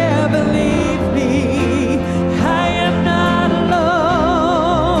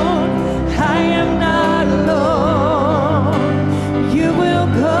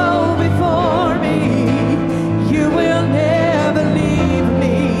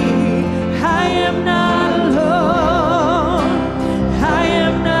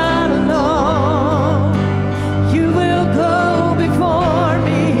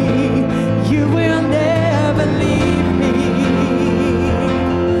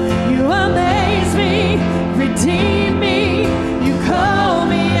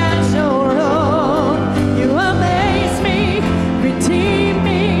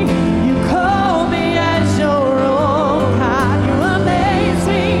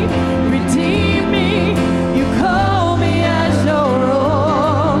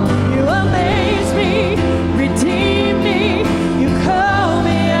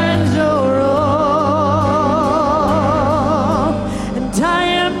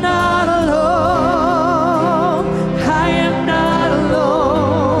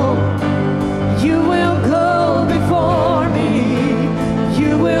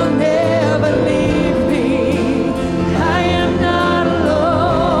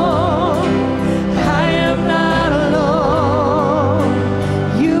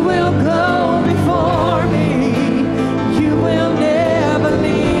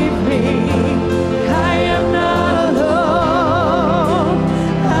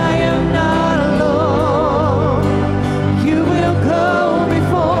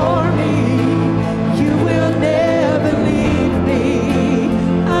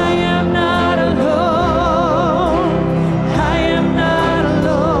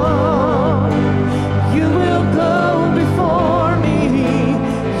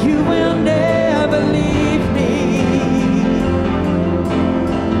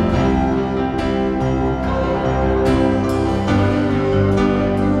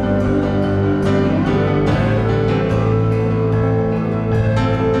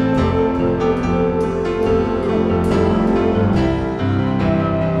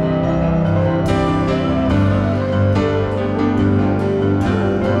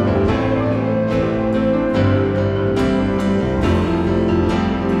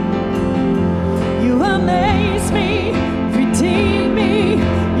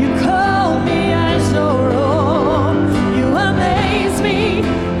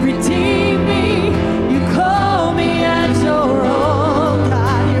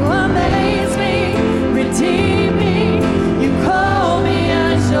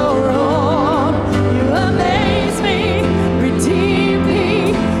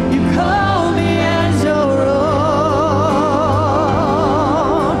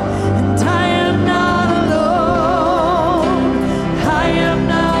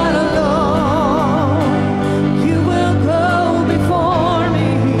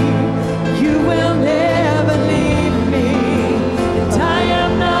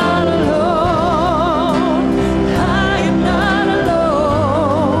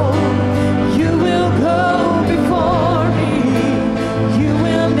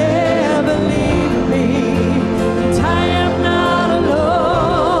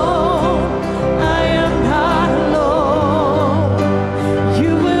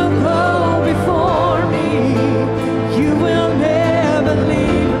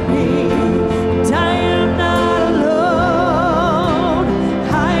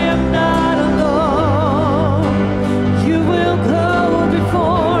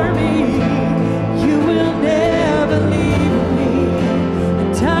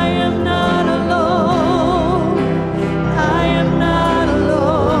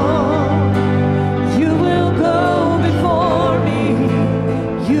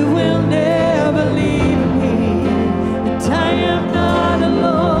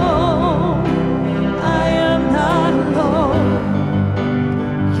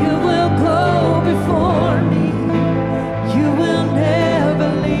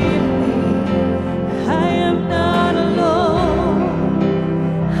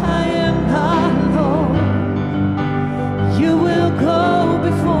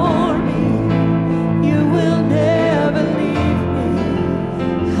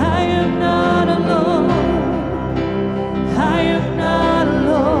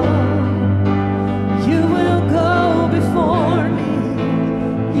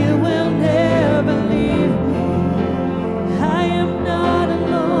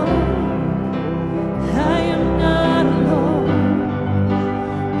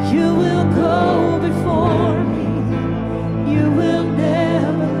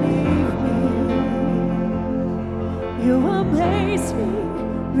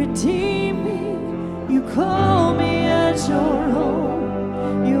redeem me. You call me as your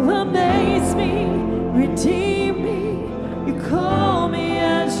own. You amaze me, redeem me. You call me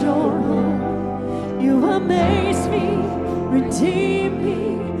as your own. You amaze me, redeem me.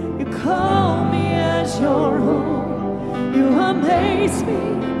 You call me as your own. You amaze me,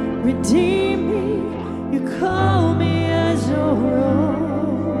 redeem me. You call me as your own.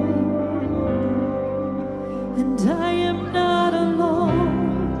 And I am not alone.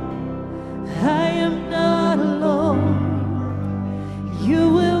 I am not alone. You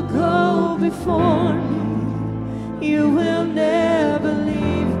will go before me. You will never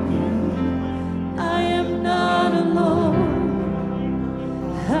leave me. I am not alone.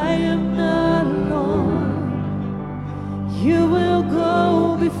 I am not alone. You will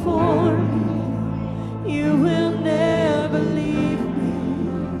go before me. You will never leave me.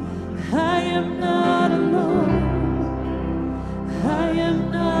 I am not alone. I am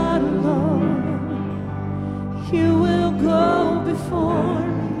not alone. You will go before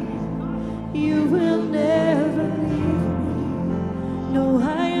me. You will never leave me. No,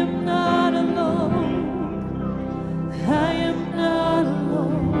 I am not alone. I am not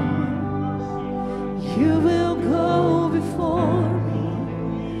alone. You will go before me.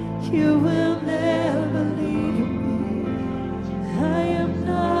 You will never leave me. I am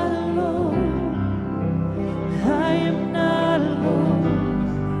not alone. I am not alone.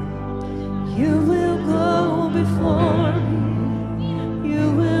 You will go before me. You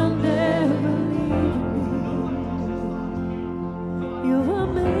will never leave me. You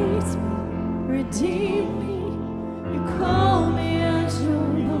amaze me, redeem me. You call me as your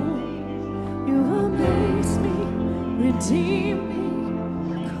own. You amaze me, redeem me.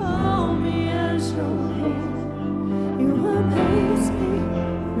 You call me as your own. You amaze me,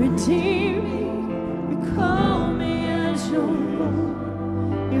 redeem me. You call me as your own.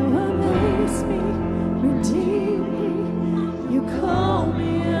 You amaze me, redeem me. You call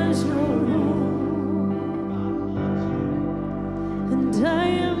me as your own. And I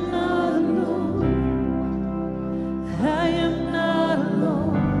am not alone. I am not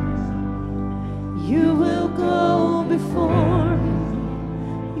alone. You will go before me.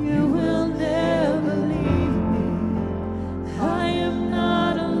 You will never leave me. I am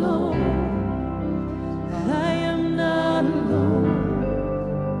not alone. I am not alone.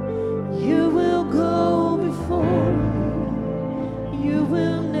 You will go before me. You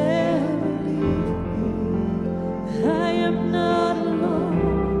will never leave me. I am not alone.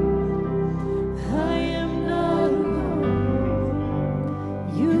 I am not alone.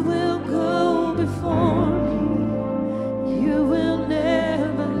 You will go before me. You will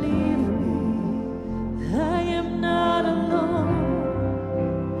never leave me. I am not alone.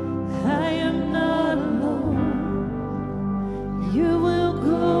 I am not alone. You will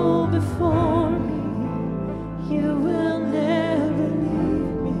go before me. You will never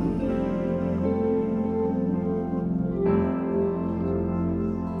leave me.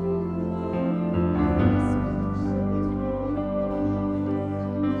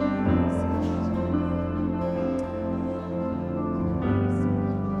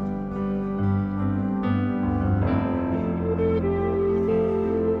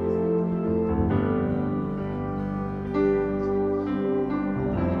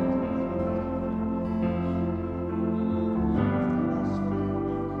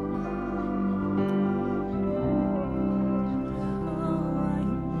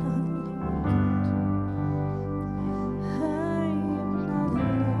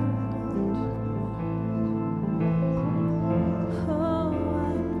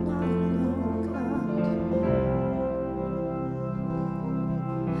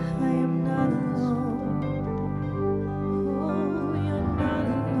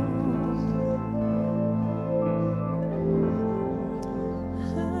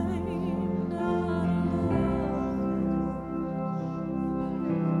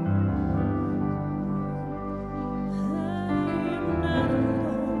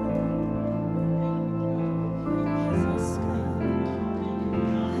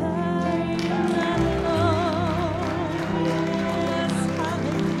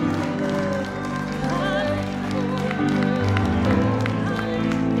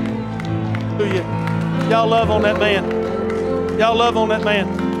 Hallelujah. Y'all love on that man. Y'all love on that man.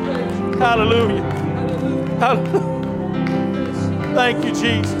 Hallelujah. Hallelujah. Thank you,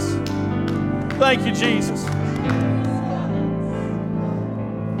 Jesus. Thank you, Jesus.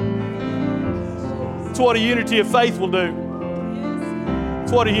 It's what a unity of faith will do.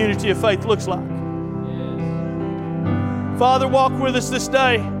 It's what a unity of faith looks like. Father, walk with us this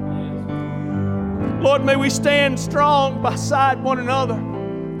day. Lord, may we stand strong beside one another.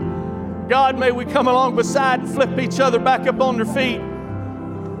 God, may we come along beside and flip each other back up on their feet.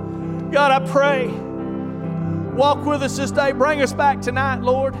 God, I pray, walk with us this day. Bring us back tonight,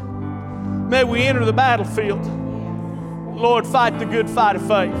 Lord. May we enter the battlefield. Lord, fight the good fight of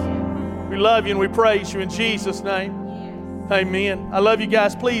faith. We love you and we praise you in Jesus' name. Amen. I love you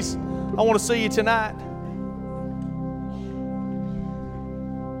guys. Please, I want to see you tonight.